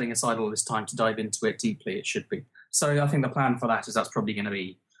 because I'm setting aside all this time to dive into it deeply, it should be. So I think the plan for that is that's probably going to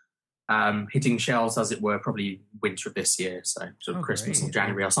be hitting shelves, as it were, probably winter of this year. So sort of Christmas or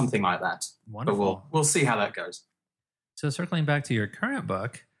January or something like that. Wonderful. But we'll see how that goes. So circling back to your current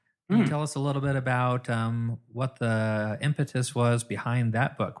book, can you tell us a little bit about what the impetus was behind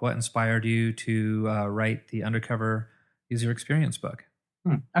that book? What inspired you to write the Undercover user experience book?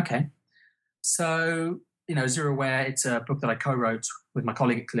 Okay. So, as you're aware, it's a book that I co-wrote with my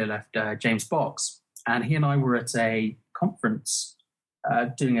colleague at ClearLeft, James Box. And he and I were at a conference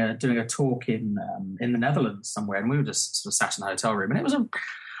doing a talk in the Netherlands somewhere. And we were just sort of sat in a hotel room. And it was a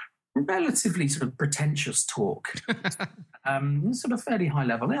relatively sort of pretentious talk, sort of fairly high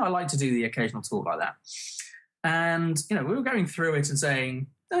level. I like to do the occasional talk like that. And, we were going through it and saying,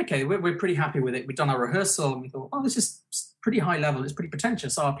 okay, we're pretty happy with it. We've done our rehearsal and we thought, this is pretty high level. It's pretty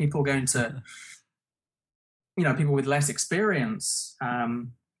pretentious. Are people going to, people with less experience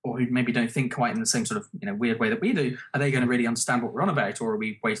or who maybe don't think quite in the same sort of, weird way that we do, are they going to really understand what we're on about, or are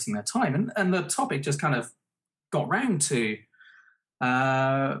we wasting their time? And the topic just kind of got round to,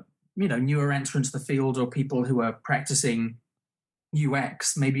 newer entrants to the field or people who are practicing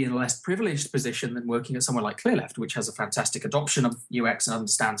UX, maybe in a less privileged position than working at somewhere like ClearLeft, which has a fantastic adoption of UX and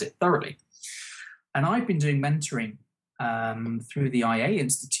understands it thoroughly. And I've been doing mentoring through the IA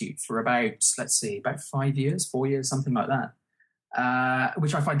Institute for about 4 years, something like that,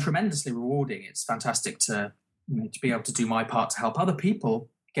 which I find tremendously rewarding. It's fantastic to be able to do my part to help other people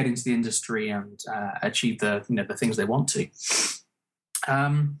get into the industry and achieve the things they want to.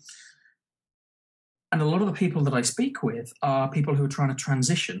 And a lot of the people that I speak with are people who are trying to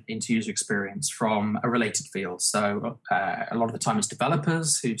transition into user experience from a related field. So a lot of the time it's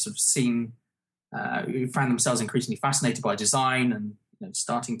developers who've sort of who found themselves increasingly fascinated by design and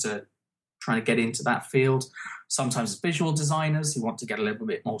starting to try to get into that field. Sometimes it's visual designers who want to get a little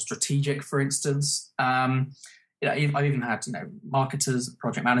bit more strategic, for instance. I've even had marketers,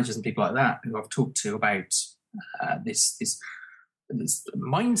 project managers, and people like that who I've talked to about this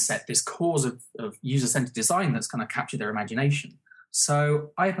mindset, this cause of user-centered design that's kind of captured their imagination.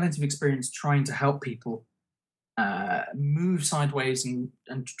 So I have plenty of experience trying to help people move sideways and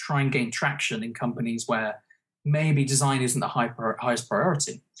try and gain traction in companies where maybe design isn't the highest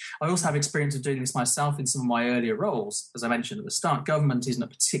priority. I also have experience of doing this myself in some of my earlier roles. As I mentioned at the start, government isn't a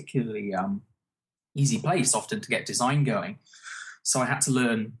particularly easy place often to get design going. So I had to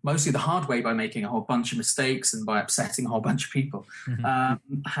learn mostly the hard way by making a whole bunch of mistakes and by upsetting a whole bunch of people,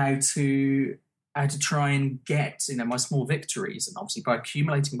 how to try and get my small victories, and obviously by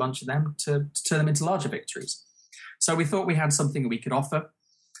accumulating a bunch of them to turn them into larger victories. So we thought we had something that we could offer.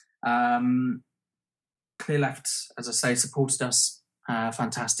 ClearLeft, as I say, supported us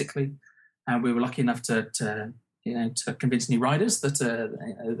fantastically, and we were lucky enough to convince new writers that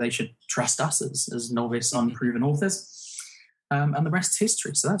they should trust us as novice, unproven authors. And the rest is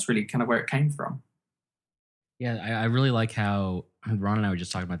history. So that's really kind of where it came from. Yeah, I really like how Ron and I were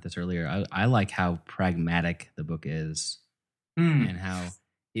just talking about this earlier. I like how pragmatic the book is, and how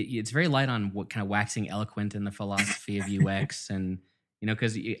it's very light on what kind of waxing eloquent in the philosophy of UX. And,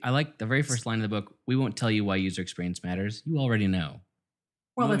 because I like the very first line of the book, we won't tell you why user experience matters. You already know.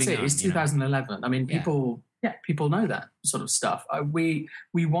 Well, that's it. It's 2011. I mean, people know that sort of stuff. We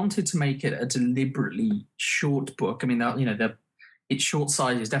wanted to make it a deliberately short book. I mean, its short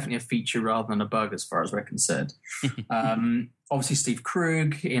size is definitely a feature rather than a bug as far as we're concerned. Obviously, Steve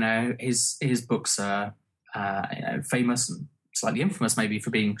Krug, his books are famous and slightly infamous maybe for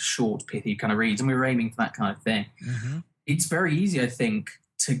being short, pithy kind of reads, and we were aiming for that kind of thing. Mm-hmm. It's very easy, I think,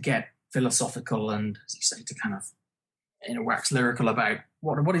 to get philosophical and, as you say, to kind of wax lyrical about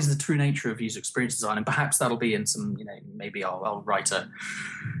what is the true nature of user experience design, and perhaps that'll be in some, maybe I'll write an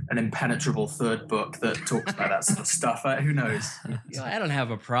impenetrable third book that talks about that sort of stuff. Who knows? I don't have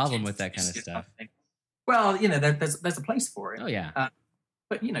a problem with that kind of stuff. Well, there's a place for it. Oh yeah.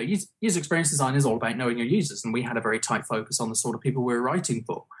 But user experience design is all about knowing your users, and we had a very tight focus on the sort of people we were writing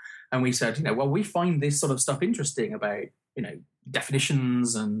for. And we said, we find this sort of stuff interesting about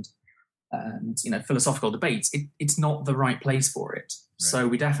definitions and philosophical debates. It's not the right place for it. Right. So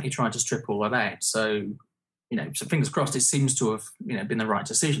we definitely tried to strip all that out. So, so fingers crossed, it seems to have, been the right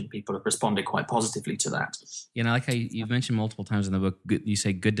decision. People have responded quite positively to that. I like how you've mentioned multiple times in the book, you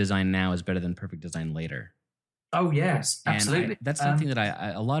say good design now is better than perfect design later. Oh, yes, absolutely. That's something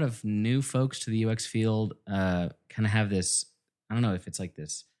that a lot of new folks to the UX field kind of have this, I don't know if it's like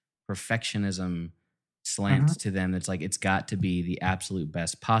this perfectionism slant to them. It's like, it's got to be the absolute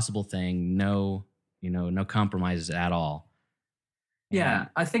best possible thing. No compromises at all. Yeah,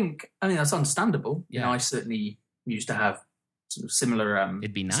 I mean, that's understandable. You Yeah. know, I certainly used to have sort of similar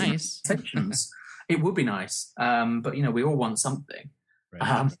It'd be similar nice. intentions. It would be nice. But, you know, we all want something.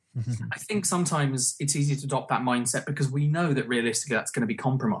 Right. I think sometimes it's easy to adopt that mindset because we know that realistically that's going to be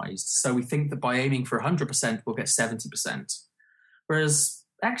compromised. So we think that by aiming for 100%, we'll get 70%. Whereas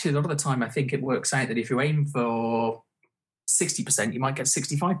actually, a lot of the time, I think it works out that if you aim for 60%, you might get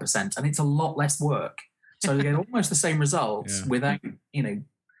 65%, and it's a lot less work. So you get almost the same results without, you know,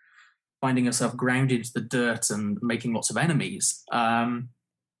 finding yourself grounded to the dirt and making lots of enemies.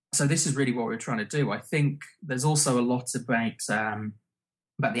 So this is really what we're trying to do. I think there's also a lot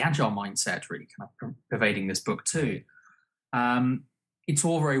about the agile mindset really kind of pervading this book too. It's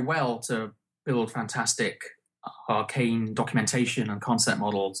all very well to build fantastic arcane documentation and concept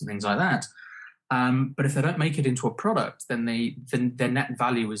models and things like that. But if they don't make it into a product, then their net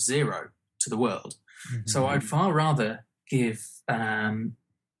value is zero to the world. Mm-hmm. So I'd far rather give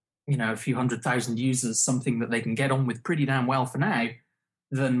you know, a few 100,000 users something that they can get on with pretty damn well for now,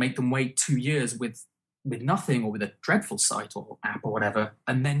 than make them wait 2 years with nothing or with a dreadful site or app or whatever,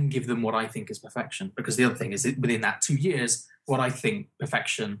 and then give them what I think is perfection. Because the other thing is, within that 2 years, what I think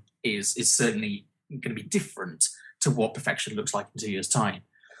perfection is certainly going to be different to what perfection looks like in 2 years' time.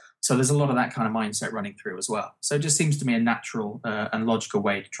 So there's a lot of that kind of mindset running through as well. So it just seems to me a natural and logical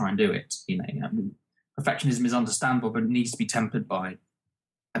way to try and do it. You know, perfectionism is understandable, but it needs to be tempered by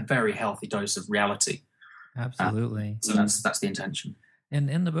a very healthy dose of reality. Absolutely. So that's the intention. And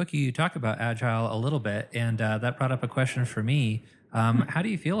in the book, you talk about Agile a little bit, and that brought up a question for me. How do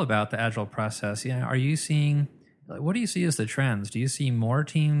you feel about the Agile process? You know, are you seeing, what do you see as the trends? Do you see more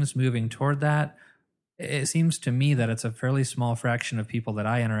teams moving toward that? It seems to me that it's a fairly small fraction of people that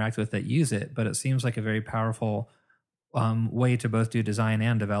I interact with that use it, but it seems like a very powerful way to both do design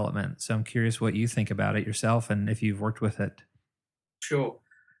and development. So I'm curious what you think about it yourself and if you've worked with it. Sure.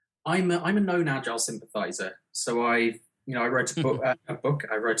 I'm a known Agile sympathizer. So I wrote a book. I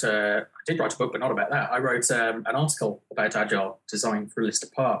did write a book, but not about that. I wrote an article about Agile design for A List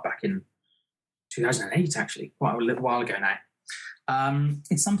Apart back in 2008, actually, quite a little while ago now.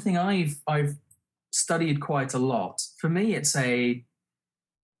 It's something I've studied quite a lot. For me, it's a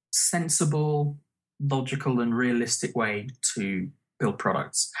sensible, logical, and realistic way to build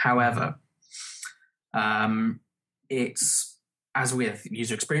products. However, it's, as with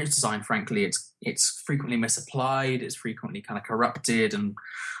user experience design, frankly, it's frequently misapplied, it's frequently kind of corrupted, and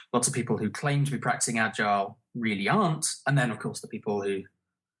lots of people who claim to be practicing Agile really aren't. And then, of course, the people who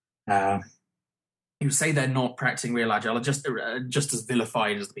say they're not practicing real Agile are just as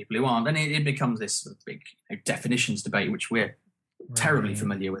vilified as the people who aren't. And it becomes this sort of big definitions debate, which we're terribly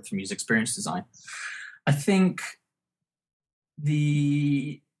familiar with from user experience design. I think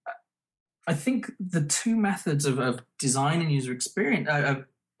the two methods of design and user experience,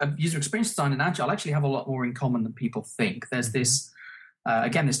 of user experience design and Agile actually have a lot more in common than people think. There's this,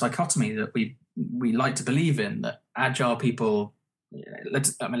 again, this dichotomy that we like to believe in, that Agile people,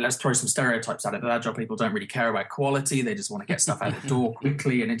 let's throw some stereotypes at it, that Agile people don't really care about quality. They just want to get stuff out the door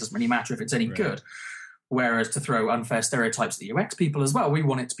quickly, and it doesn't really matter if it's any good. Whereas, to throw unfair stereotypes at the UX people as well, we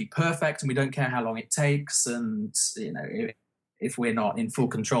want it to be perfect and we don't care how long it takes. And, you know, if we're not in full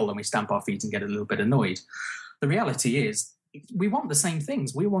control, then we stamp our feet and get a little bit annoyed. The reality is, we want the same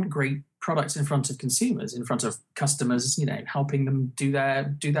things. We want great products in front of consumers, in front of customers, you know, helping them do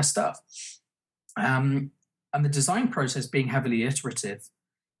their stuff. And the design process, being heavily iterative,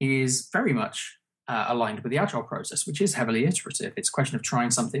 is very much aligned with the Agile process, which is heavily iterative. It's a question of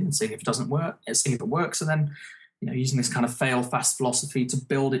trying something and seeing if it doesn't work, seeing if it works, and then, you know, using this kind of fail fast philosophy to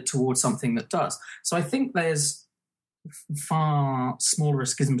build it towards something that does. So I think there's far smaller a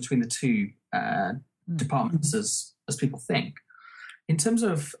schism between the two departments as people think. In terms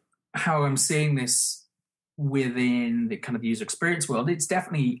of how I'm seeing this within the kind of user experience world, it's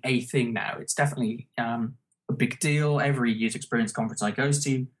definitely a thing now. It's definitely a big deal. Every user experience conference I go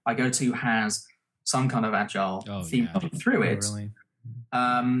to has some kind of Agile theme through it. Really?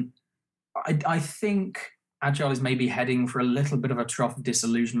 I think Agile is maybe heading for a little bit of a trough of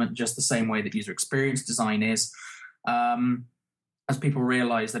disillusionment, just the same way that user experience design is. As people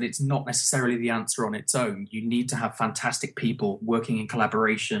realize that it's not necessarily the answer on its own. You need to have fantastic people working in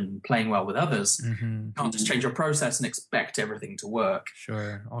collaboration, playing well with others. You can't just change your process and expect everything to work.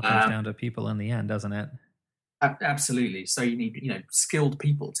 Sure. All comes down to people in the end, doesn't it? Absolutely. So you need, you know, skilled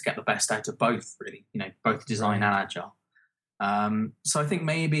people to get the best out of both, really, you know, both design and Agile. So I think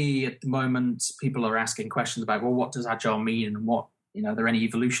maybe at the moment people are asking questions about, well, what does Agile mean, and what, you know, are there any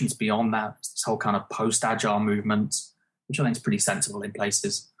evolutions beyond that? This whole kind of post-Agile movement, which I think is pretty sensible in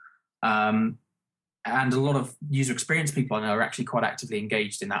places. And a lot of user experience people I know are actually quite actively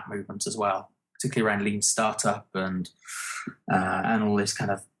engaged in that movement as well, particularly around lean startup and all this kind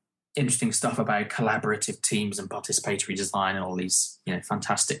of interesting stuff about collaborative teams and participatory design and all these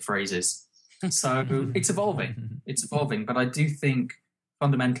fantastic phrases. So it's evolving. It's evolving, but I do think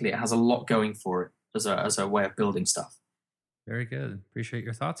fundamentally it has a lot going for it as a way of building stuff. Very good. Appreciate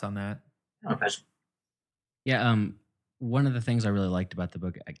your thoughts on that. My pleasure. Yeah. One of the things I really liked about the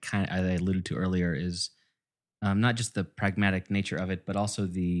book, I alluded to earlier, is not just the pragmatic nature of it, but also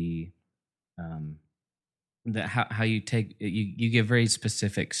the how you take you give very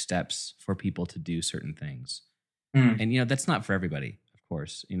specific steps for people to do certain things, and that's not for everybody, of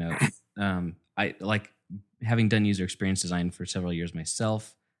course. I like having done user experience design for several years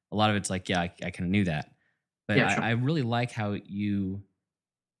myself. A lot of it's like, I kind of knew that, but yeah, sure. I really like how it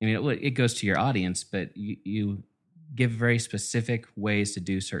goes to your audience, but you give very specific ways to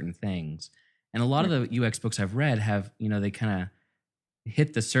do certain things. And a lot of the UX books I've read have, they kind of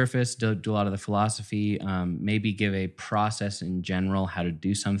hit the surface, do a lot of the philosophy, maybe give a process in general, how to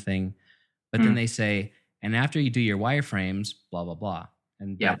do something. But then they say, and after you do your wireframes, blah, blah, blah.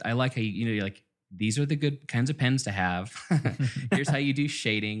 And I like how you're like, these are the good kinds of pens to have. Here's how you do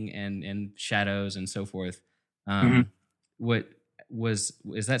shading and shadows and so forth. Is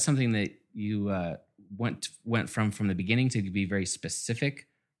that something that you went from the beginning to be very specific,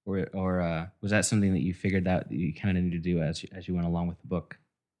 or was that something that you figured out that you kind of needed to do as you went along with the book?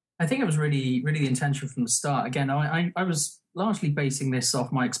 I think it was really, really the intention from the start. Again, I was largely basing this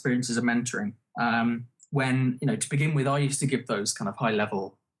off my experiences of mentoring. When, to begin with, I used to give those kind of high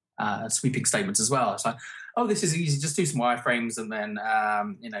level sweeping statements as well. It's like, oh, this is easy, just do some wireframes and then,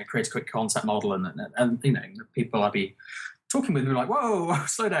 create a quick concept model. And the people I'd be talking with were like, whoa,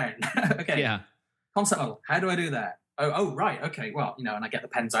 slow down. Okay. Yeah. Concept model. How do I do that? Oh, right. Okay. Well, and I get the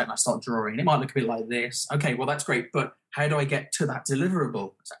pens out and I start drawing. It might look a bit like this. Okay. Well, that's great. But how do I get to that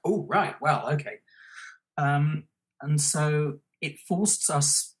deliverable? It's like, oh, right. Well, okay. And so it forced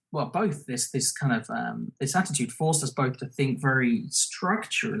us, both this kind of, this attitude forced us both to think very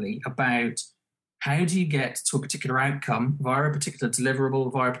structurally about how do you get to a particular outcome via a particular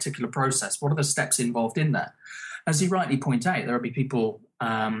deliverable, via a particular process? What are the steps involved in that? As you rightly point out, there will be people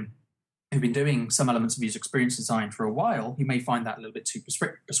who've been doing some elements of user experience design for a while who may find that a little bit too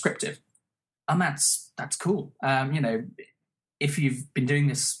prescriptive. And that's cool. If you've been doing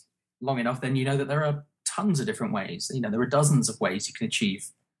this long enough, then you know that there are tons of different ways. There are dozens of ways you can achieve,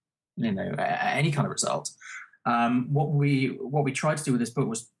 any kind of result. What we tried to do with this book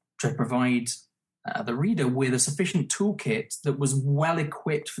was to provide the reader with a sufficient toolkit that was well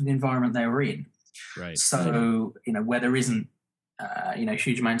equipped for the environment they were in. Right. So, where there isn't,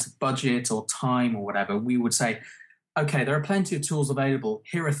 huge amounts of budget or time or whatever, we would say, okay, there are plenty of tools available.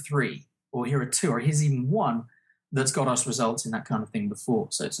 Here are 3, or here are 2, or here's even 1 that's got us results in that kind of thing before.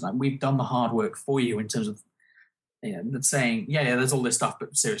 So it's like, we've done the hard work for you in terms of, that's saying, yeah, there's all this stuff,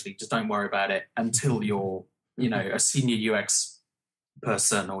 but seriously, just don't worry about it until you're, a senior UX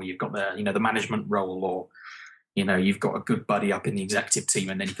person, or you've got the management role, or, you've got a good buddy up in the executive team,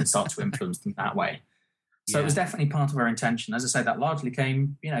 and then you can start to influence them that way. So it was definitely part of our intention. As I say, that largely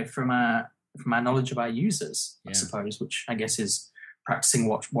came, from our knowledge of our users, I suppose, which I guess is practicing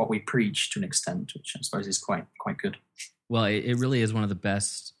what we preach to an extent, which I suppose is quite good. Well, it really is one of the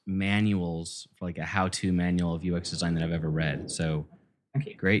best manuals, for like a how-to manual of UX design that I've ever read. So thank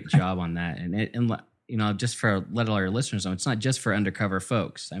you. Great job on that. And just for let all our listeners know, it's not just for Undercover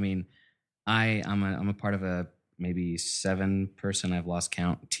folks. I mean, I'm a part of a maybe 7-person, I've lost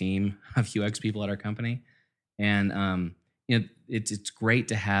count, team of UX people at our company. And, it's great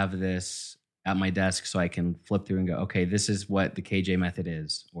to have this at my desk so I can flip through and go, okay, this is what the KJ method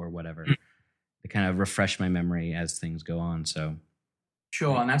is, or whatever, to kind of refresh my memory as things go on. So,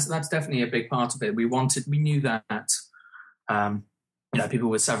 sure. And that's definitely a big part of it. We knew that, people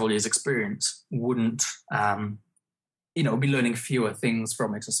with several years experience wouldn't, be learning fewer things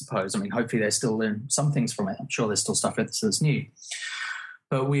from it, I suppose. I mean, hopefully they still learn some things from it. I'm sure there's still stuff that's new.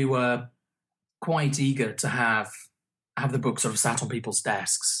 But we were quite eager to have the book sort of sat on people's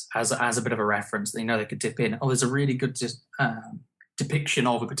desks as a bit of a reference. They could dip in. Oh, there's a really good depiction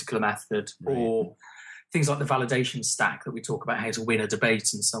of a particular method, right. Or things like the validation stack that we talk about, how to win a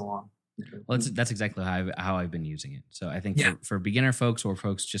debate and so on. Well, that's exactly how I've been using it. So I think for beginner folks, or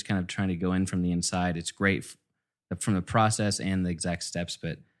folks just kind of trying to go in from the inside, it's great from the process and the exact steps.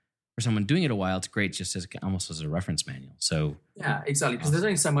 But for someone doing it a while, it's great just almost as a reference manual. So yeah, exactly. Because there's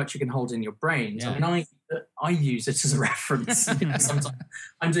only so much you can hold in your brain. Yeah. I mean, I use it as a reference. Sometimes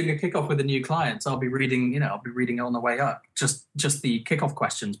I'm doing a kickoff with a new client. I'll be reading it on the way up. Just the kickoff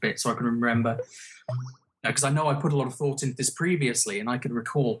questions bit, so I can remember. Because I know I put a lot of thought into this previously, and I can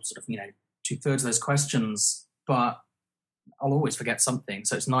recall sort of 2/3 of those questions, but I'll always forget something.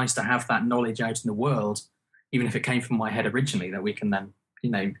 So it's nice to have that knowledge out in the world, even if it came from my head originally, that we can then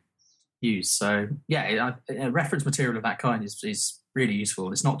use. So yeah, reference material of that kind is really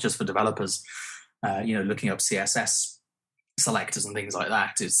useful. It's not just for developers. Looking up CSS selectors and things like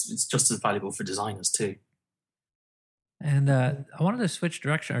that. It's just as valuable for designers too. And I wanted to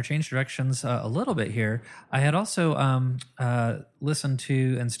change directions a little bit here. I had also listened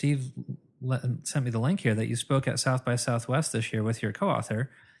to, and Steve sent me the link here, that you spoke at South by Southwest this year with your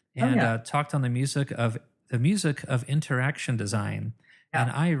co-author, and talked on the music of interaction design. Yeah.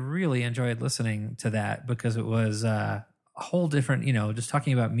 And I really enjoyed listening to that because it was a whole different, just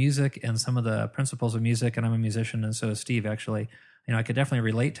talking about music and some of the principles of music. And I'm a musician, and so is Steve, actually. I could definitely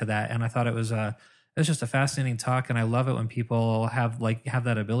relate to that. And I thought it was just a fascinating talk. And I love it when people have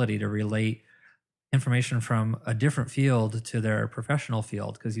that ability to relate information from a different field to their professional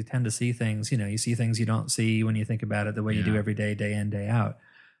field, because you tend to see things, you see things you don't see when you think about it the way you do every day, day in, day out.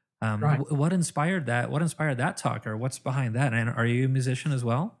 Right. What inspired that? What inspired that talk, or what's behind that? And are you a musician as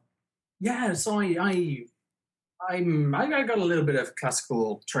well? Yeah, so I got a little bit of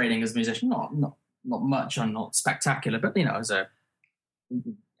classical training as a musician. Not much. I'm not spectacular, but as a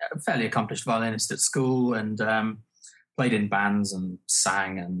fairly accomplished violinist at school, and played in bands and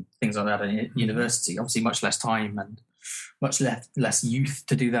sang and things like that at university. Obviously, much less time and much less youth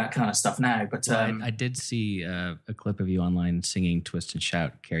to do that kind of stuff now. But I did see a clip of you online singing "Twist and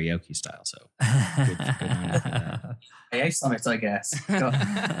Shout" karaoke style. So good on you for that. I aced on it, I guess.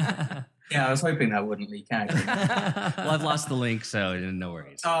 Yeah, I was hoping that wouldn't leak out. Well, I've lost the link, so no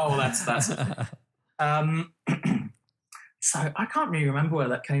worries. Oh, that's So I can't really remember where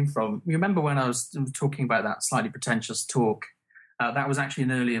that came from. You remember when I was talking about that slightly pretentious talk? That was actually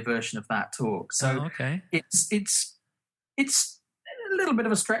an earlier version of that talk. So okay. It's a little bit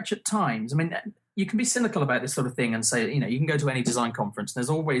of a stretch at times. I mean, you can be cynical about this sort of thing and say, you can go to any design conference, and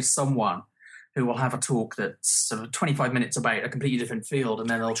there's always someone who will have a talk that's sort of 25 minutes about a completely different field, and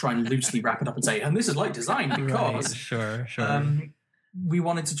then they'll try and loosely wrap it up and say, and this is like design because... Right. Sure. We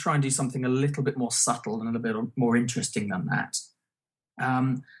wanted to try and do something a little bit more subtle and a little bit more interesting than that.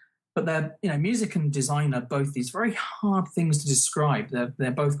 But music and design are both these very hard things to describe.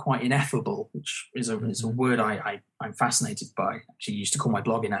 They're both quite ineffable, which is a word I'm fascinated by. I actually used to call my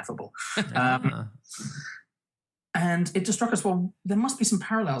blog Ineffable. And it just struck us, well, there must be some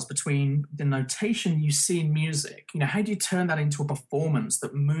parallels between the notation you see in music. How do you turn that into a performance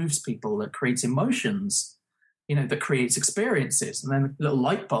that moves people, that creates emotions, that creates experiences? And then a little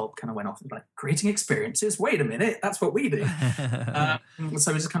light bulb kind of went off, like, creating experiences? Wait a minute, that's what we do.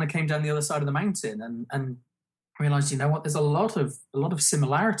 So we just kind of came down the other side of the mountain and realized, there's a lot of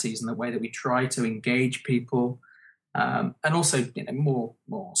similarities in the way that we try to engage people, and also more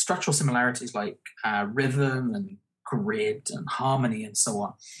structural similarities like rhythm and grid and harmony and so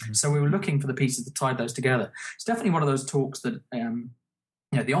on. Mm-hmm. So we were looking for the pieces that tied those together. It's definitely one of those talks that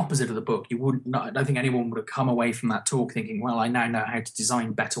the opposite of the book. I don't think anyone would have come away from that talk thinking, well, I now know how to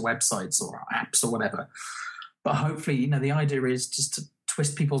design better websites or apps or whatever. But hopefully, the idea is just to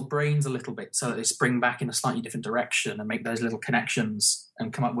twist people's brains a little bit so that they spring back in a slightly different direction and make those little connections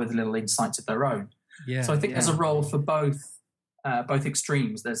and come up with little insights of their own. Yeah, so I think there's a role for both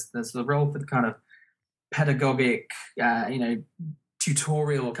extremes. There's the role for the kind of pedagogic,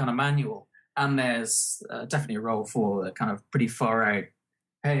 tutorial kind of manual, and there's definitely a role for the kind of pretty far out,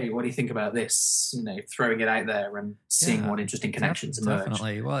 hey, what do you think about this? Throwing it out there and seeing what interesting connections emerge.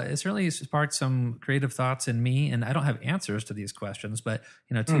 Definitely. Well, it certainly sparked some creative thoughts in me, and I don't have answers to these questions, but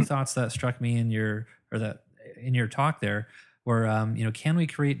two thoughts that struck me in your talk there were, can we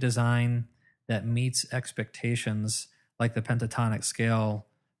create design that meets expectations like the pentatonic scale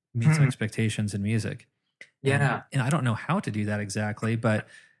meets expectations in music? Yeah. And I don't know how to do that exactly, but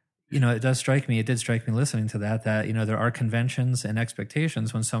it did strike me listening to that there are conventions and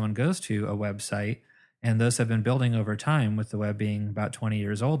expectations when someone goes to a website, and those have been building over time, with the web being about 20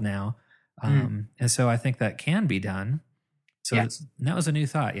 years old now. And so I think that can be done. So that was a new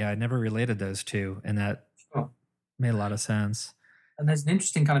thought. Yeah, I never related those two, and that made a lot of sense. And there's an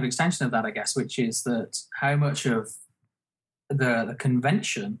interesting kind of extension of that, I guess, which is that how much of the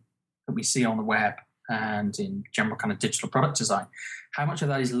convention that we see on the web and in general kind of digital product design, how much of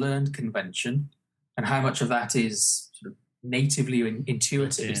that is learned convention and how much of that is sort of natively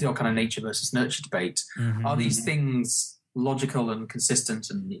intuitive? It's the old kind of nature versus nurture debate. Are these things logical and consistent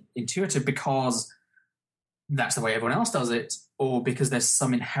and intuitive because that's the way everyone else does it, or because there's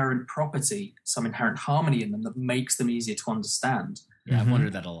some inherent property, some inherent harmony in them that makes them easier to understand. Yeah, I've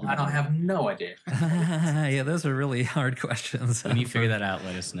wondered that a lot. And I have no idea. Yeah, those are really hard questions. When you figure that out,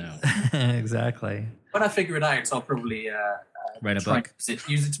 let us know. Exactly. When I figure it out, I'll probably Write a try book. and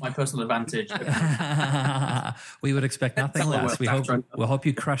use it to my personal advantage. We would expect nothing less. We'll hope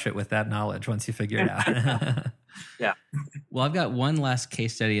you crush it with that knowledge once you figure it out. Yeah. Well, I've got one last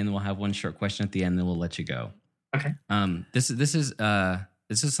case study, and then we'll have one short question at the end, then we'll let you go. Okay. This is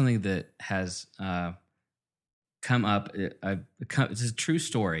something that has come up. It's a true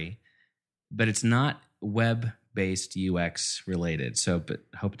story, but it's not web-based UX related. So, but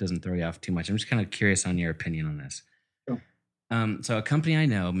I hope it doesn't throw you off too much. I'm just kind of curious on your opinion on this. Sure. So, a company I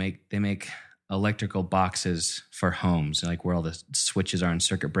know make electrical boxes for homes, like where all the switches are and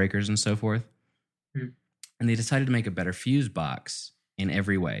circuit breakers and so forth. Mm. And they decided to make a better fuse box in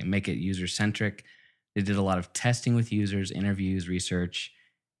every way, make it user-centric. They did a lot of testing with users, interviews, research,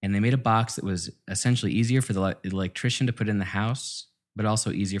 and they made a box that was essentially easier for the electrician to put in the house, but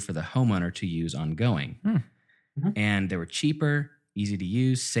also easier for the homeowner to use ongoing. Mm-hmm. And they were cheaper, easy to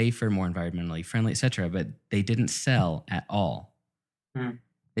use, safer, more environmentally friendly, etc. But they didn't sell at all. Mm.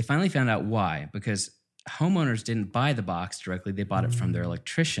 They finally found out why, because homeowners didn't buy the box directly. They bought it from their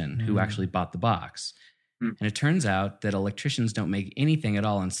electrician who actually bought the box. And it turns out that electricians don't make anything at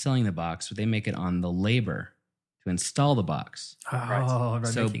all on selling the box, but they make it on the labor to install the box. Oh,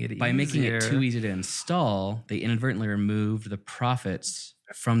 So by making it too easy to install, they inadvertently removed the profits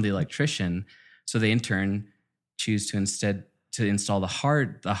from the electrician. So they in turn choose to instead to install the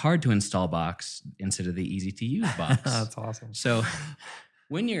hard to install box instead of the easy to use box. That's awesome. So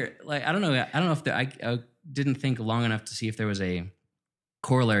when you're like, I don't know if I didn't think long enough to see if there was a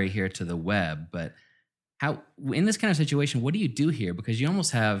corollary here to the web, but how, in this kind of situation, what do you do here? Because you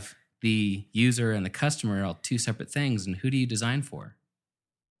almost have the user and the customer all two separate things, and who do you design for?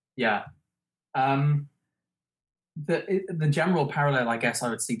 Yeah. The general parallel, I guess, I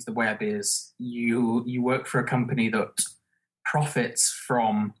would see to the web is you work for a company that profits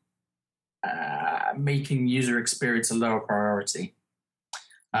from making user experience a lower priority.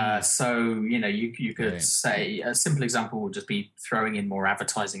 So, you could say a simple example would just be throwing in more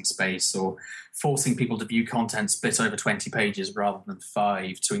advertising space or forcing people to view content split over 20 pages rather than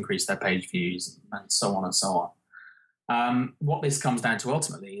 5 to increase their page views, and so on and so on. What this comes down to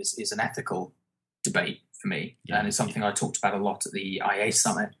ultimately is an ethical debate for me. Yeah. And it's something I talked about a lot at the IA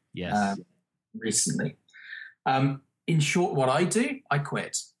Summit recently. In short, what I do, I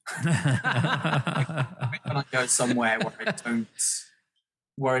quit. When I go somewhere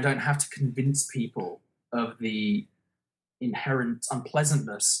where I don't have to convince people of the inherent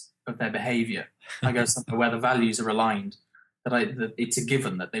unpleasantness of their behavior. I go somewhere where the values are aligned, that it's a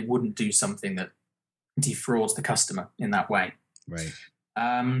given that they wouldn't do something that defrauds the customer in that way. Right.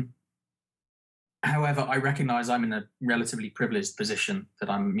 However, I recognize I'm in a relatively privileged position that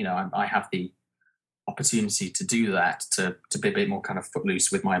I have the opportunity to do that, to be a bit more kind of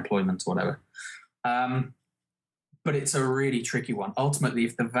footloose with my employment or whatever. But it's a really tricky one. Ultimately,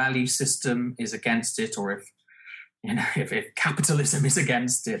 if the value system is against it, or if capitalism is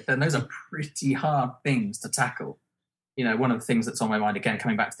against it, then those are pretty hard things to tackle. One of the things that's on my mind, again,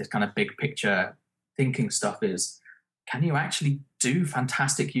 coming back to this kind of big picture thinking stuff, is can you actually do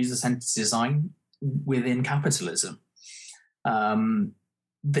fantastic user-centered design within capitalism?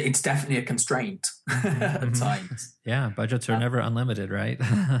 It's definitely a constraint at times. Yeah, budgets are never unlimited, right?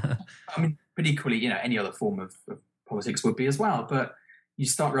 But equally, any other form of politics would be as well. But you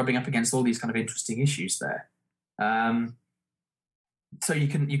start rubbing up against all these kind of interesting issues there. So you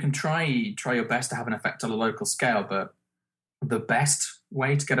can try your best to have an effect on a local scale, but the best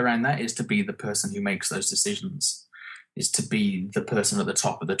way to get around that is to be the person who makes those decisions, is to be the person at the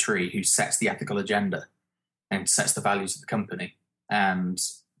top of the tree who sets the ethical agenda and sets the values of the company. And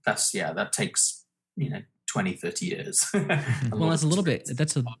that takes 20, 30 years. Well,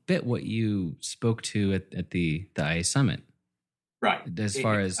 that's a bit what you spoke to at the IA Summit. Right. As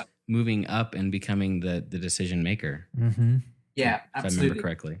far as moving up and becoming the decision maker. Mm-hmm. Yeah, if absolutely. I remember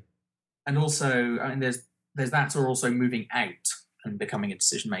correctly. And also, there's that, or also moving out and becoming a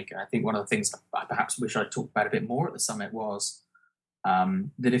decision maker. I think one of the things I perhaps wish I talked about a bit more at the summit was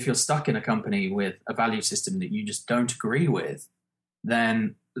that if you're stuck in a company with a value system that you just don't agree with,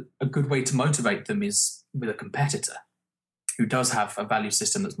 then a good way to motivate them is with a competitor who does have a value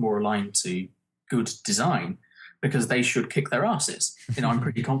system that's more aligned to good design, because they should kick their asses. I'm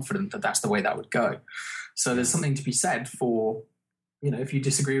pretty confident that that's the way that would go. So there's something to be said for if you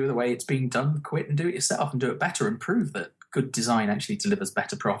disagree with the way it's being done, quit and do it yourself and do it better and prove that good design actually delivers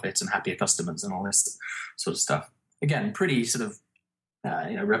better profits and happier customers and all this sort of stuff. Again, pretty sort of,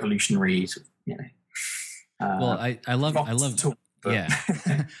 revolutionary, well, I love, talk, but yeah.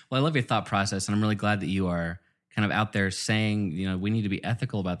 Well, I love your thought process, and I'm really glad that you are kind of out there saying, we need to be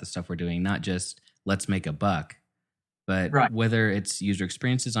ethical about the stuff we're doing, not just let's make a buck, but right. Whether it's user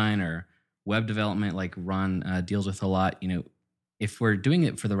experience design or web development, like Ron deals with a lot, if we're doing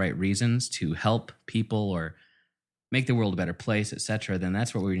it for the right reasons to help people or make the world a better place, etc., then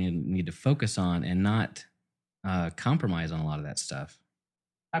that's what we need to focus on and not compromise on a lot of that stuff.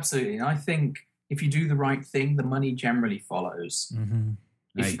 Absolutely. And I think if you do the right thing, the money generally follows. Mm-hmm.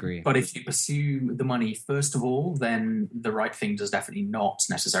 I agree. But if you pursue the money first of all, then the right thing does definitely not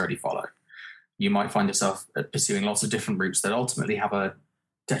necessarily follow. You might find yourself pursuing lots of different routes that ultimately have a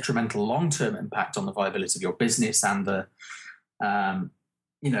detrimental long-term impact on the viability of your business and the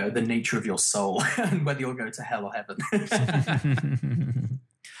nature of your soul and whether you'll go to hell or heaven.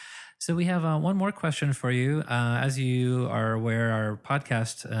 So we have one more question for you. As you are aware, our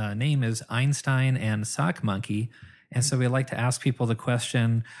podcast name is Einstein and Sock Monkey. And so we like to ask people the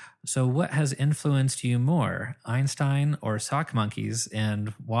question, so what has influenced you more, Einstein or sock monkeys,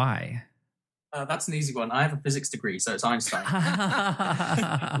 and why? That's an easy one. I have a physics degree, so it's Einstein.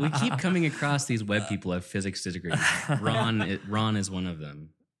 We keep coming across these web people who have physics degrees. Ron is one of them.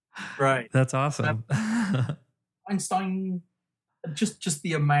 Right. That's awesome. Einstein, just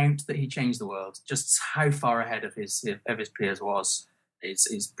the amount that he changed the world, just how far ahead of his peers was,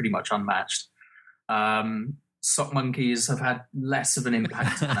 is pretty much unmatched. Sock monkeys have had less of an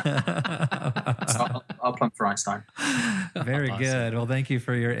impact than that. So I'll plump for Einstein. Very Awesome. good. Well, thank you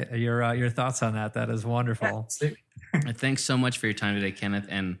for your thoughts on that. That is wonderful. Yeah, Thanks so much for your time today, Kenneth,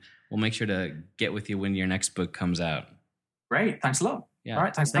 and we'll make sure to get with you when your next book comes out. Great. Thanks a lot. Yeah. All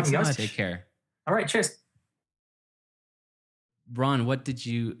right. Thanks so for having me, much. guys. Take care. All right. Cheers. Ron, what do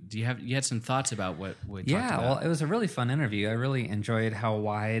you had some thoughts about what we talked about? Well, it was a really fun interview. I really enjoyed how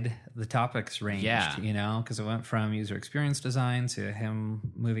wide the topics ranged, because it went from user experience design to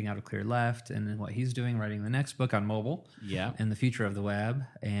him moving out of Clear Left and then what he's doing, writing the next book on mobile and the future of the web.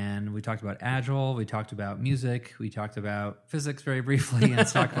 And we talked about Agile. We talked about music. We talked about physics very briefly and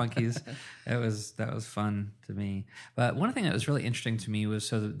sock monkeys. That was fun to me. But one thing that was really interesting to me was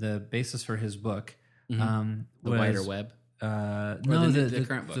the basis for his book. The was, wider web. The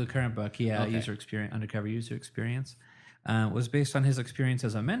current book. The current book, User Experience, Undercover User Experience, was based on his experience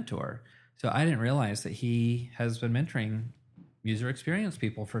as a mentor. So I didn't realize that he has been mentoring user experience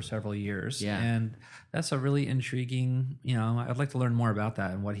people for several years. Yeah. And that's a really intriguing, I'd like to learn more about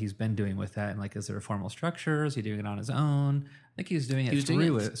that and what he's been doing with that. And is there a formal structure? Is he doing it on his own? I think he's doing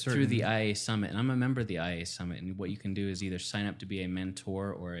it through the IA Summit. And I'm a member of the IA Summit. And what you can do is either sign up to be a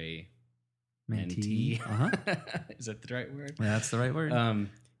mentor or a mentee. Is that the right word? Yeah, that's the right word.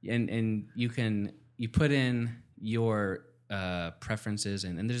 And you put in your preferences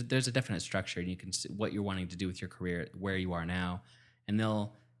and there's a definite structure, and you can see what you're wanting to do with your career, where you are now, and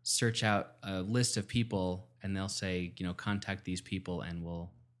they'll search out a list of people and they'll say, contact these people and we'll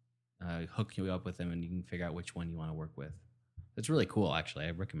hook you up with them, and you can figure out which one you want to work with. It's really cool, actually.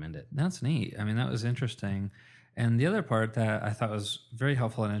 I recommend it. That's neat. I mean, that was interesting. And the other part that I thought was very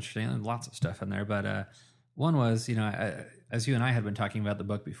helpful and interesting, and lots of stuff in there, but one was, as you and I had been talking about the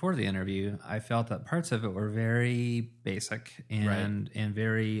book before the interview, I felt that parts of it were very basic and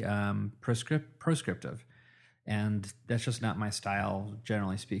very prescriptive. And that's just not my style,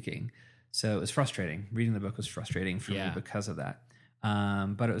 generally speaking. So it was frustrating. Reading the book was frustrating for me because of that.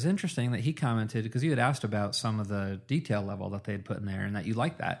 But it was interesting that he commented, because you had asked about some of the detail level that they had put in there, and that you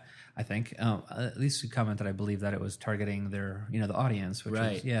liked that, I think. At least you commented, I believe, that it was targeting their, the audience, which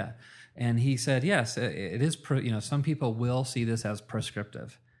is, And he said, yes, it is, some people will see this as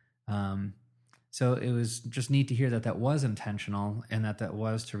prescriptive. So it was just neat to hear that was intentional, and that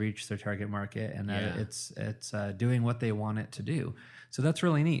was to reach their target market, and that it's doing what they want it to do. So that's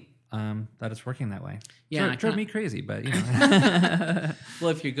really neat. That it's working that way. Yeah, drove me crazy, but Well,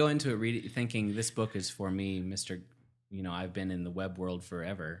 if you go into it thinking this book is for me, Mr. I've been in the web world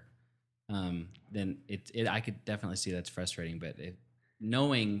forever, then I could definitely see that's frustrating. But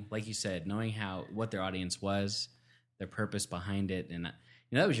knowing, like you said, what their audience was, their purpose behind it, and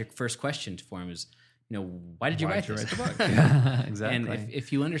that was your first question for him is, why did you write this? The book? Yeah, exactly. And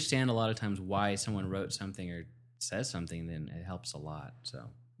if you understand a lot of times why someone wrote something or says something, then it helps a lot. So.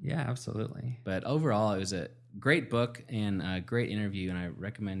 Yeah, absolutely. But overall, it was a great book and a great interview, and I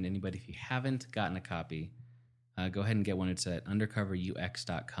recommend anybody, if you haven't gotten a copy, go ahead and get one. It's at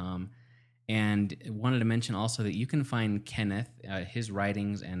undercoverux.com. And wanted to mention also that you can find Kenneth, his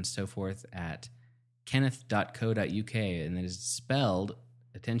writings and so forth at kenneth.co.uk, and it is spelled,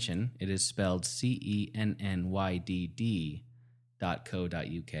 attention, it is spelled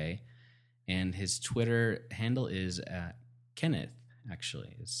CENNYDD.co.uk, and his Twitter handle is Kenneth,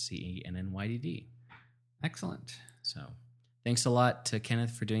 actually, it's CENNYDD. Excellent. So thanks a lot to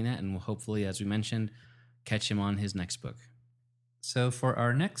Kenneth for doing that, and we'll hopefully, as we mentioned, catch him on his next book. So for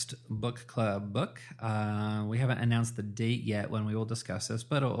our next book club book, we haven't announced the date yet when we will discuss this,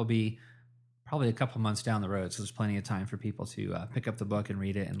 but it will be probably a couple months down the road, so there's plenty of time for people to pick up the book and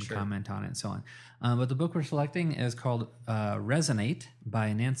read it and comment on it and so on. But the book we're selecting is called Resonate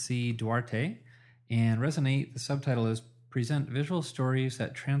by Nancy Duarte. And Resonate, the subtitle is Present Visual Stories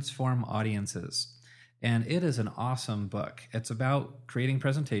That Transform Audiences. And it is an awesome book. It's about creating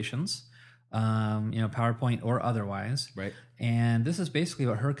presentations, PowerPoint or otherwise. Right. And this is basically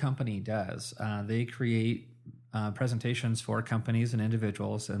what her company does. They create presentations for companies and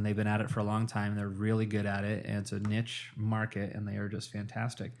individuals, and they've been at it for a long time. They're really good at it, and it's a niche market, and they are just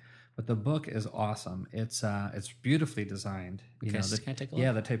fantastic. But the book is awesome. It's beautifully designed. Can I take a look?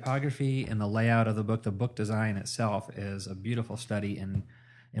 Yeah, the typography and the layout of the book design itself is a beautiful study in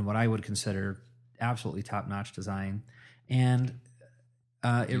what I would consider absolutely top-notch design. And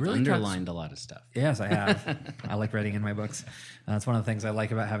it really underlined a lot of stuff. Yes, I have. I like writing in my books. It's one of the things I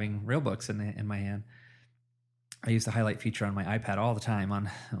like about having real books in my hand. I use the highlight feature on my iPad all the time on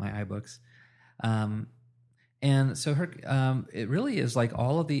my iBooks. And so it really is like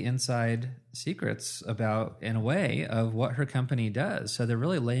all of the inside secrets about, in a way, of what her company does. So they're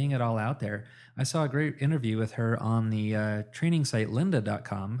really laying it all out there. I saw a great interview with her on the training site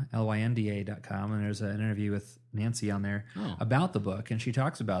lynda.com, lynda.com, and there's an interview with Nancy on there about the book, and she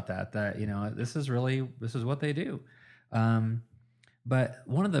talks about that this is what they do. But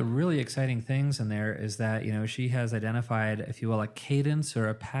one of the really exciting things in there is that, she has identified, if you will, a cadence or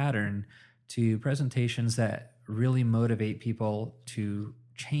a pattern to presentations that really motivate people to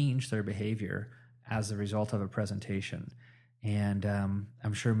change their behavior as a result of a presentation. And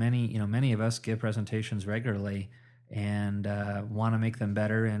I'm sure many of us give presentations regularly and want to make them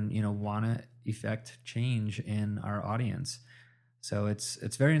better and, want to effect change in our audience. So it's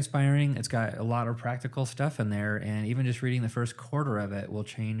very inspiring. It's got a lot of practical stuff in there, and even just reading the first quarter of it will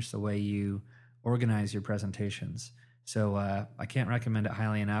change the way you organize your presentations. So I can't recommend it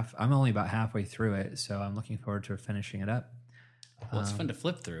highly enough. I'm only about halfway through it, so I'm looking forward to finishing it up. Well, it's fun to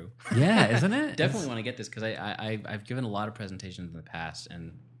flip through. Yeah, isn't it? Definitely want to get this because I've given a lot of presentations in the past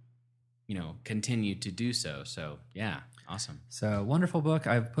and, continue to do so. So, yeah, awesome. So, wonderful book.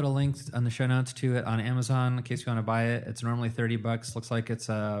 I've put a link on the show notes to it on Amazon in case you want to buy it. It's normally $30. Looks like it's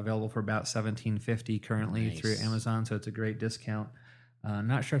available for about $17.50 currently through Amazon, so it's a great discount.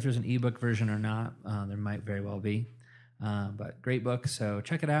 Not sure if there's an ebook version or not. There might very well be. But great book. So,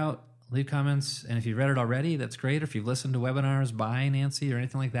 check it out. Leave comments, and if you've read it already, that's great. Or if you've listened to webinars by Nancy or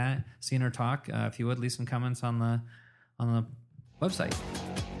anything like that, seen her talk, if you would leave some comments on the website.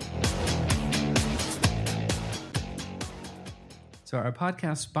 So our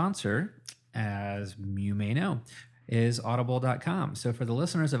podcast sponsor, as you may know, is Audible.com. So for the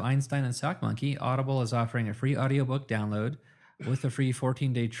listeners of Einstein and Sock Monkey, Audible is offering a free audiobook download with a free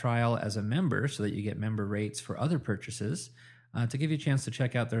 14-day trial as a member so that you get member rates for other purchases. To give you a chance to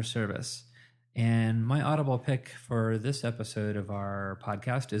check out their service. And my Audible pick for this episode of our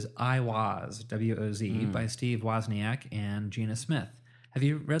podcast is I Was, W-O-Z, by Steve Wozniak and Gina Smith. Have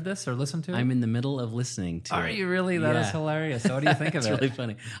you read this or listened to it? I'm in the middle of listening to it. Are you really? That is hilarious. So what do you think of it? It's really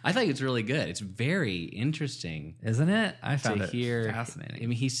funny. I think it's really good. It's very interesting. Isn't it? I found it fascinating. I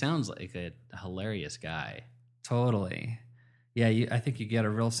mean, he sounds like a hilarious guy. Totally. Yeah, I think you get a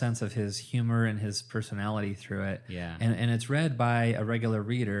real sense of his humor and his personality through it. Yeah. And it's read by a regular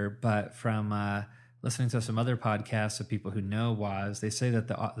reader, but from listening to some other podcasts of people who know Woz, they say that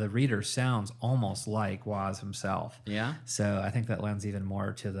the reader sounds almost like Woz himself. Yeah. So I think that lends even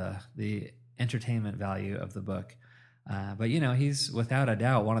more to the entertainment value of the book. But, he's without a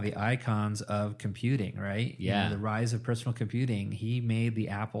doubt one of the icons of computing, right? Yeah. The rise of personal computing. He made the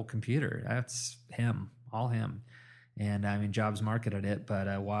Apple computer. That's him, all him. And I mean, Jobs marketed it, but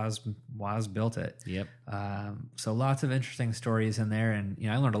Woz built it. Yep. So lots of interesting stories in there, and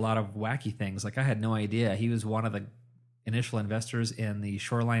I learned a lot of wacky things. Like I had no idea he was one of the initial investors in the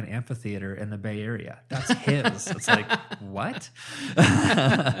Shoreline Amphitheater in the Bay Area. That's his. It's like what?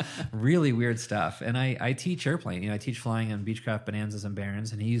 Really weird stuff. And I teach airplane. I teach flying on Beechcraft Bonanzas and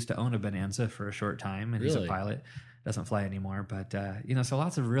Barons, and he used to own a Bonanza for a short time, and he's a pilot. Doesn't fly anymore, but so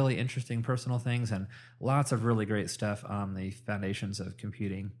lots of really interesting personal things and lots of really great stuff on the foundations of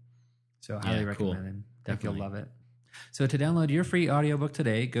computing. So highly cool. recommended. I think Definitely. you'll love it. So to download your free audiobook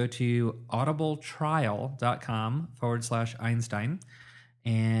today, go to audibletrial.com/Einstein.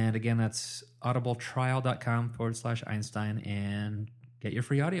 And again, that's audibletrial.com/Einstein and get your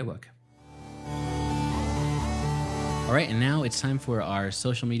free audiobook. All right, and now it's time for our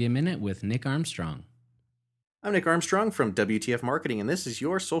social media minute with Nick Armstrong. I'm Nick Armstrong from WTF Marketing, and this is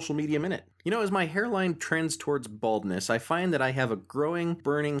your Social Media Minute. You know, as my hairline trends towards baldness, I find that I have a growing,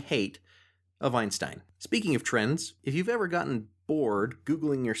 burning hate of Einstein. Speaking of trends, if you've ever gotten bored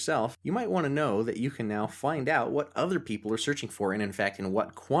Googling yourself, you might want to know that you can now find out what other people are searching for, and in fact, in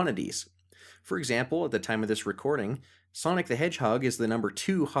what quantities. For example, at the time of this recording, Sonic the Hedgehog is the number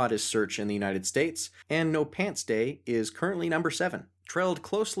 2 hottest search in the United States, and No Pants Day is currently number 7. Trailed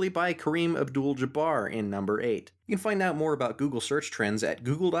closely by Kareem Abdul-Jabbar in number 8. You can find out more about Google search trends at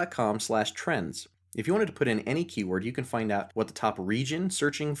google.com/trends. If you wanted to put in any keyword, you can find out what the top region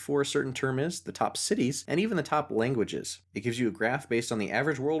searching for a certain term is, the top cities, and even the top languages. It gives you a graph based on the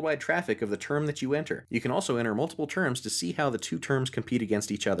average worldwide traffic of the term that you enter. You can also enter multiple terms to see how the two terms compete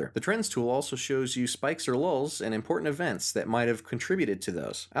against each other. The Trends tool also shows you spikes or lulls and important events that might have contributed to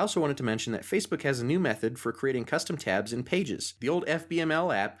those. I also wanted to mention that Facebook has a new method for creating custom tabs in Pages. The old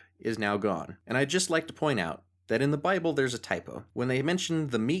FBML app is now gone. And I'd just like to point out that in the Bible there's a typo. When they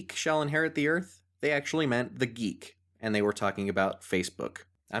mentioned the meek shall inherit the earth, they actually meant the geek, and they were talking about Facebook.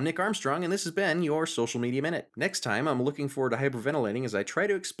 I'm Nick Armstrong, and this has been your Social Media Minute. Next time, I'm looking forward to hyperventilating as I try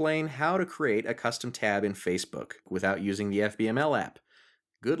to explain how to create a custom tab in Facebook without using the FBML app.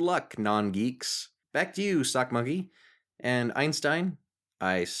 Good luck, non-geeks. Back to you, Sock Monkey. And Einstein,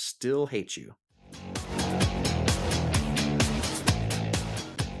 I still hate you.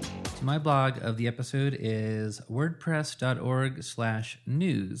 So my blog of the episode is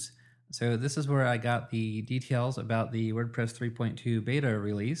wordpress.org/news. So this is where I got the details about the WordPress 3.2 beta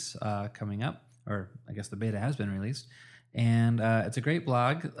release coming up, or I guess the beta has been released. And it's a great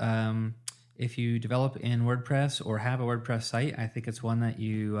blog. If you develop in WordPress or have a WordPress site, I think it's one that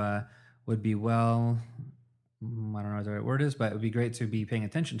you would be I don't know what the right word is, but it would be great to be paying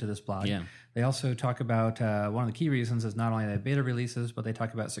attention to this blog. Yeah. They also talk about one of the key reasons is not only the beta releases, but they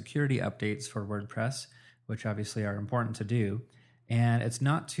talk about security updates for WordPress, which obviously are important to do. And it's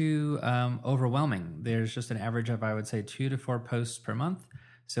not too overwhelming. There's just an average of, I would say, 2 to 4 posts per month.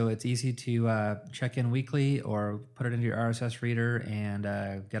 So it's easy to check in weekly or put it into your RSS reader and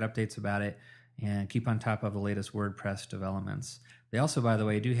get updates about it and keep on top of the latest WordPress developments. They also, by the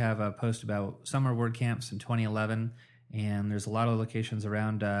way, do have a post about summer WordCamps in 2011. And there's a lot of locations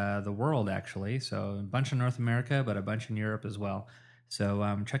around the world, actually. So a bunch in North America, but a bunch in Europe as well.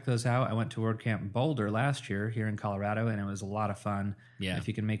 So check those out. I went to WordCamp Boulder last year here in Colorado, and it was a lot of fun. Yeah. If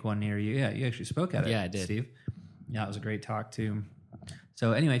you can make one near you. Yeah, you actually spoke at it. Yeah, I did. Steve. Yeah, it was a great talk, too.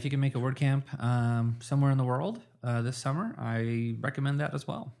 So anyway, if you can make a WordCamp somewhere in the world this summer, I recommend that as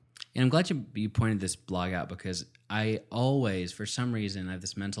well. And I'm glad you pointed this blog out because I always, for some reason, I have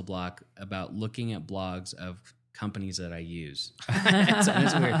this mental block about looking at blogs of companies that I use.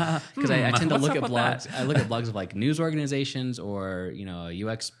 It's weird because I tend to look at blogs. I look at blogs of like news organizations or a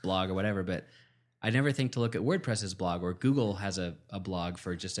UX blog or whatever, but I never think to look at WordPress's blog, or Google has a blog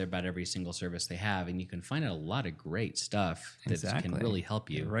for just about every single service they have, and you can find out a lot of great stuff that can really help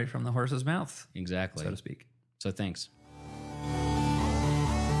you. Right from the horse's mouth. Exactly. So to speak. So thanks.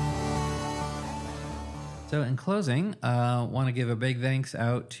 So in closing, I want to give a big thanks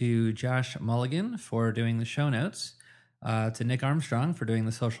out to Josh Mulligan for doing the show notes, to Nick Armstrong for doing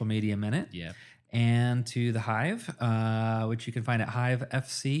the Social Media Minute, and to the Hive, which you can find at Hive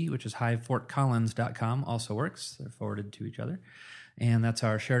FC, which is hivefortcollins.com, also works. They're forwarded to each other. And that's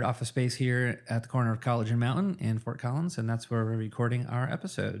our shared office space here at the corner of College and Mountain in Fort Collins, and that's where we're recording our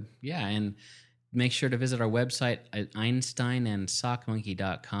episode. Yeah, and make sure to visit our website at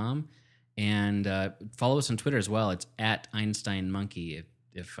einsteinandsockmonkey.com. And follow us on Twitter as well. It's at EinsteinMonkey,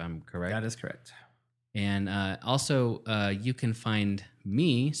 if I'm correct. That is correct. And also, you can find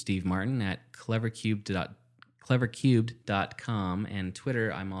me, Steve Martin, at clevercubed.com. And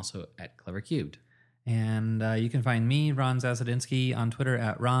Twitter, I'm also at clevercubed. And you can find me, Ron Zasadinsky, on Twitter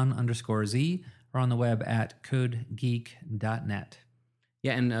at Ron_Z, or on the web at codegeek.net.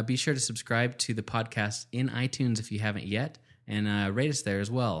 Yeah, and be sure to subscribe to the podcast in iTunes if you haven't yet, and rate us there as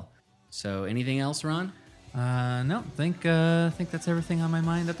well. So, anything else, Ron? No, think that's everything on my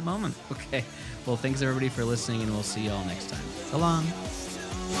mind at the moment. Okay. Well, thanks everybody for listening, and we'll see you all next time. So long.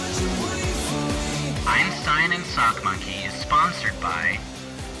 Einstein and Sock Monkey is sponsored by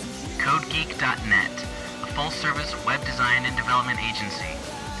CodeGeek.net, a full-service web design and development agency,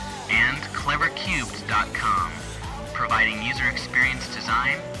 and CleverCubed.com, providing user experience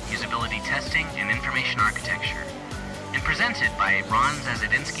design, usability testing, and information architecture. And presented by Ron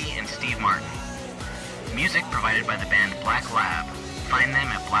Zazadinsky and Steve Martin. Music provided by the band Black Lab. Find them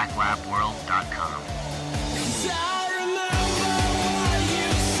at blacklabworld.com.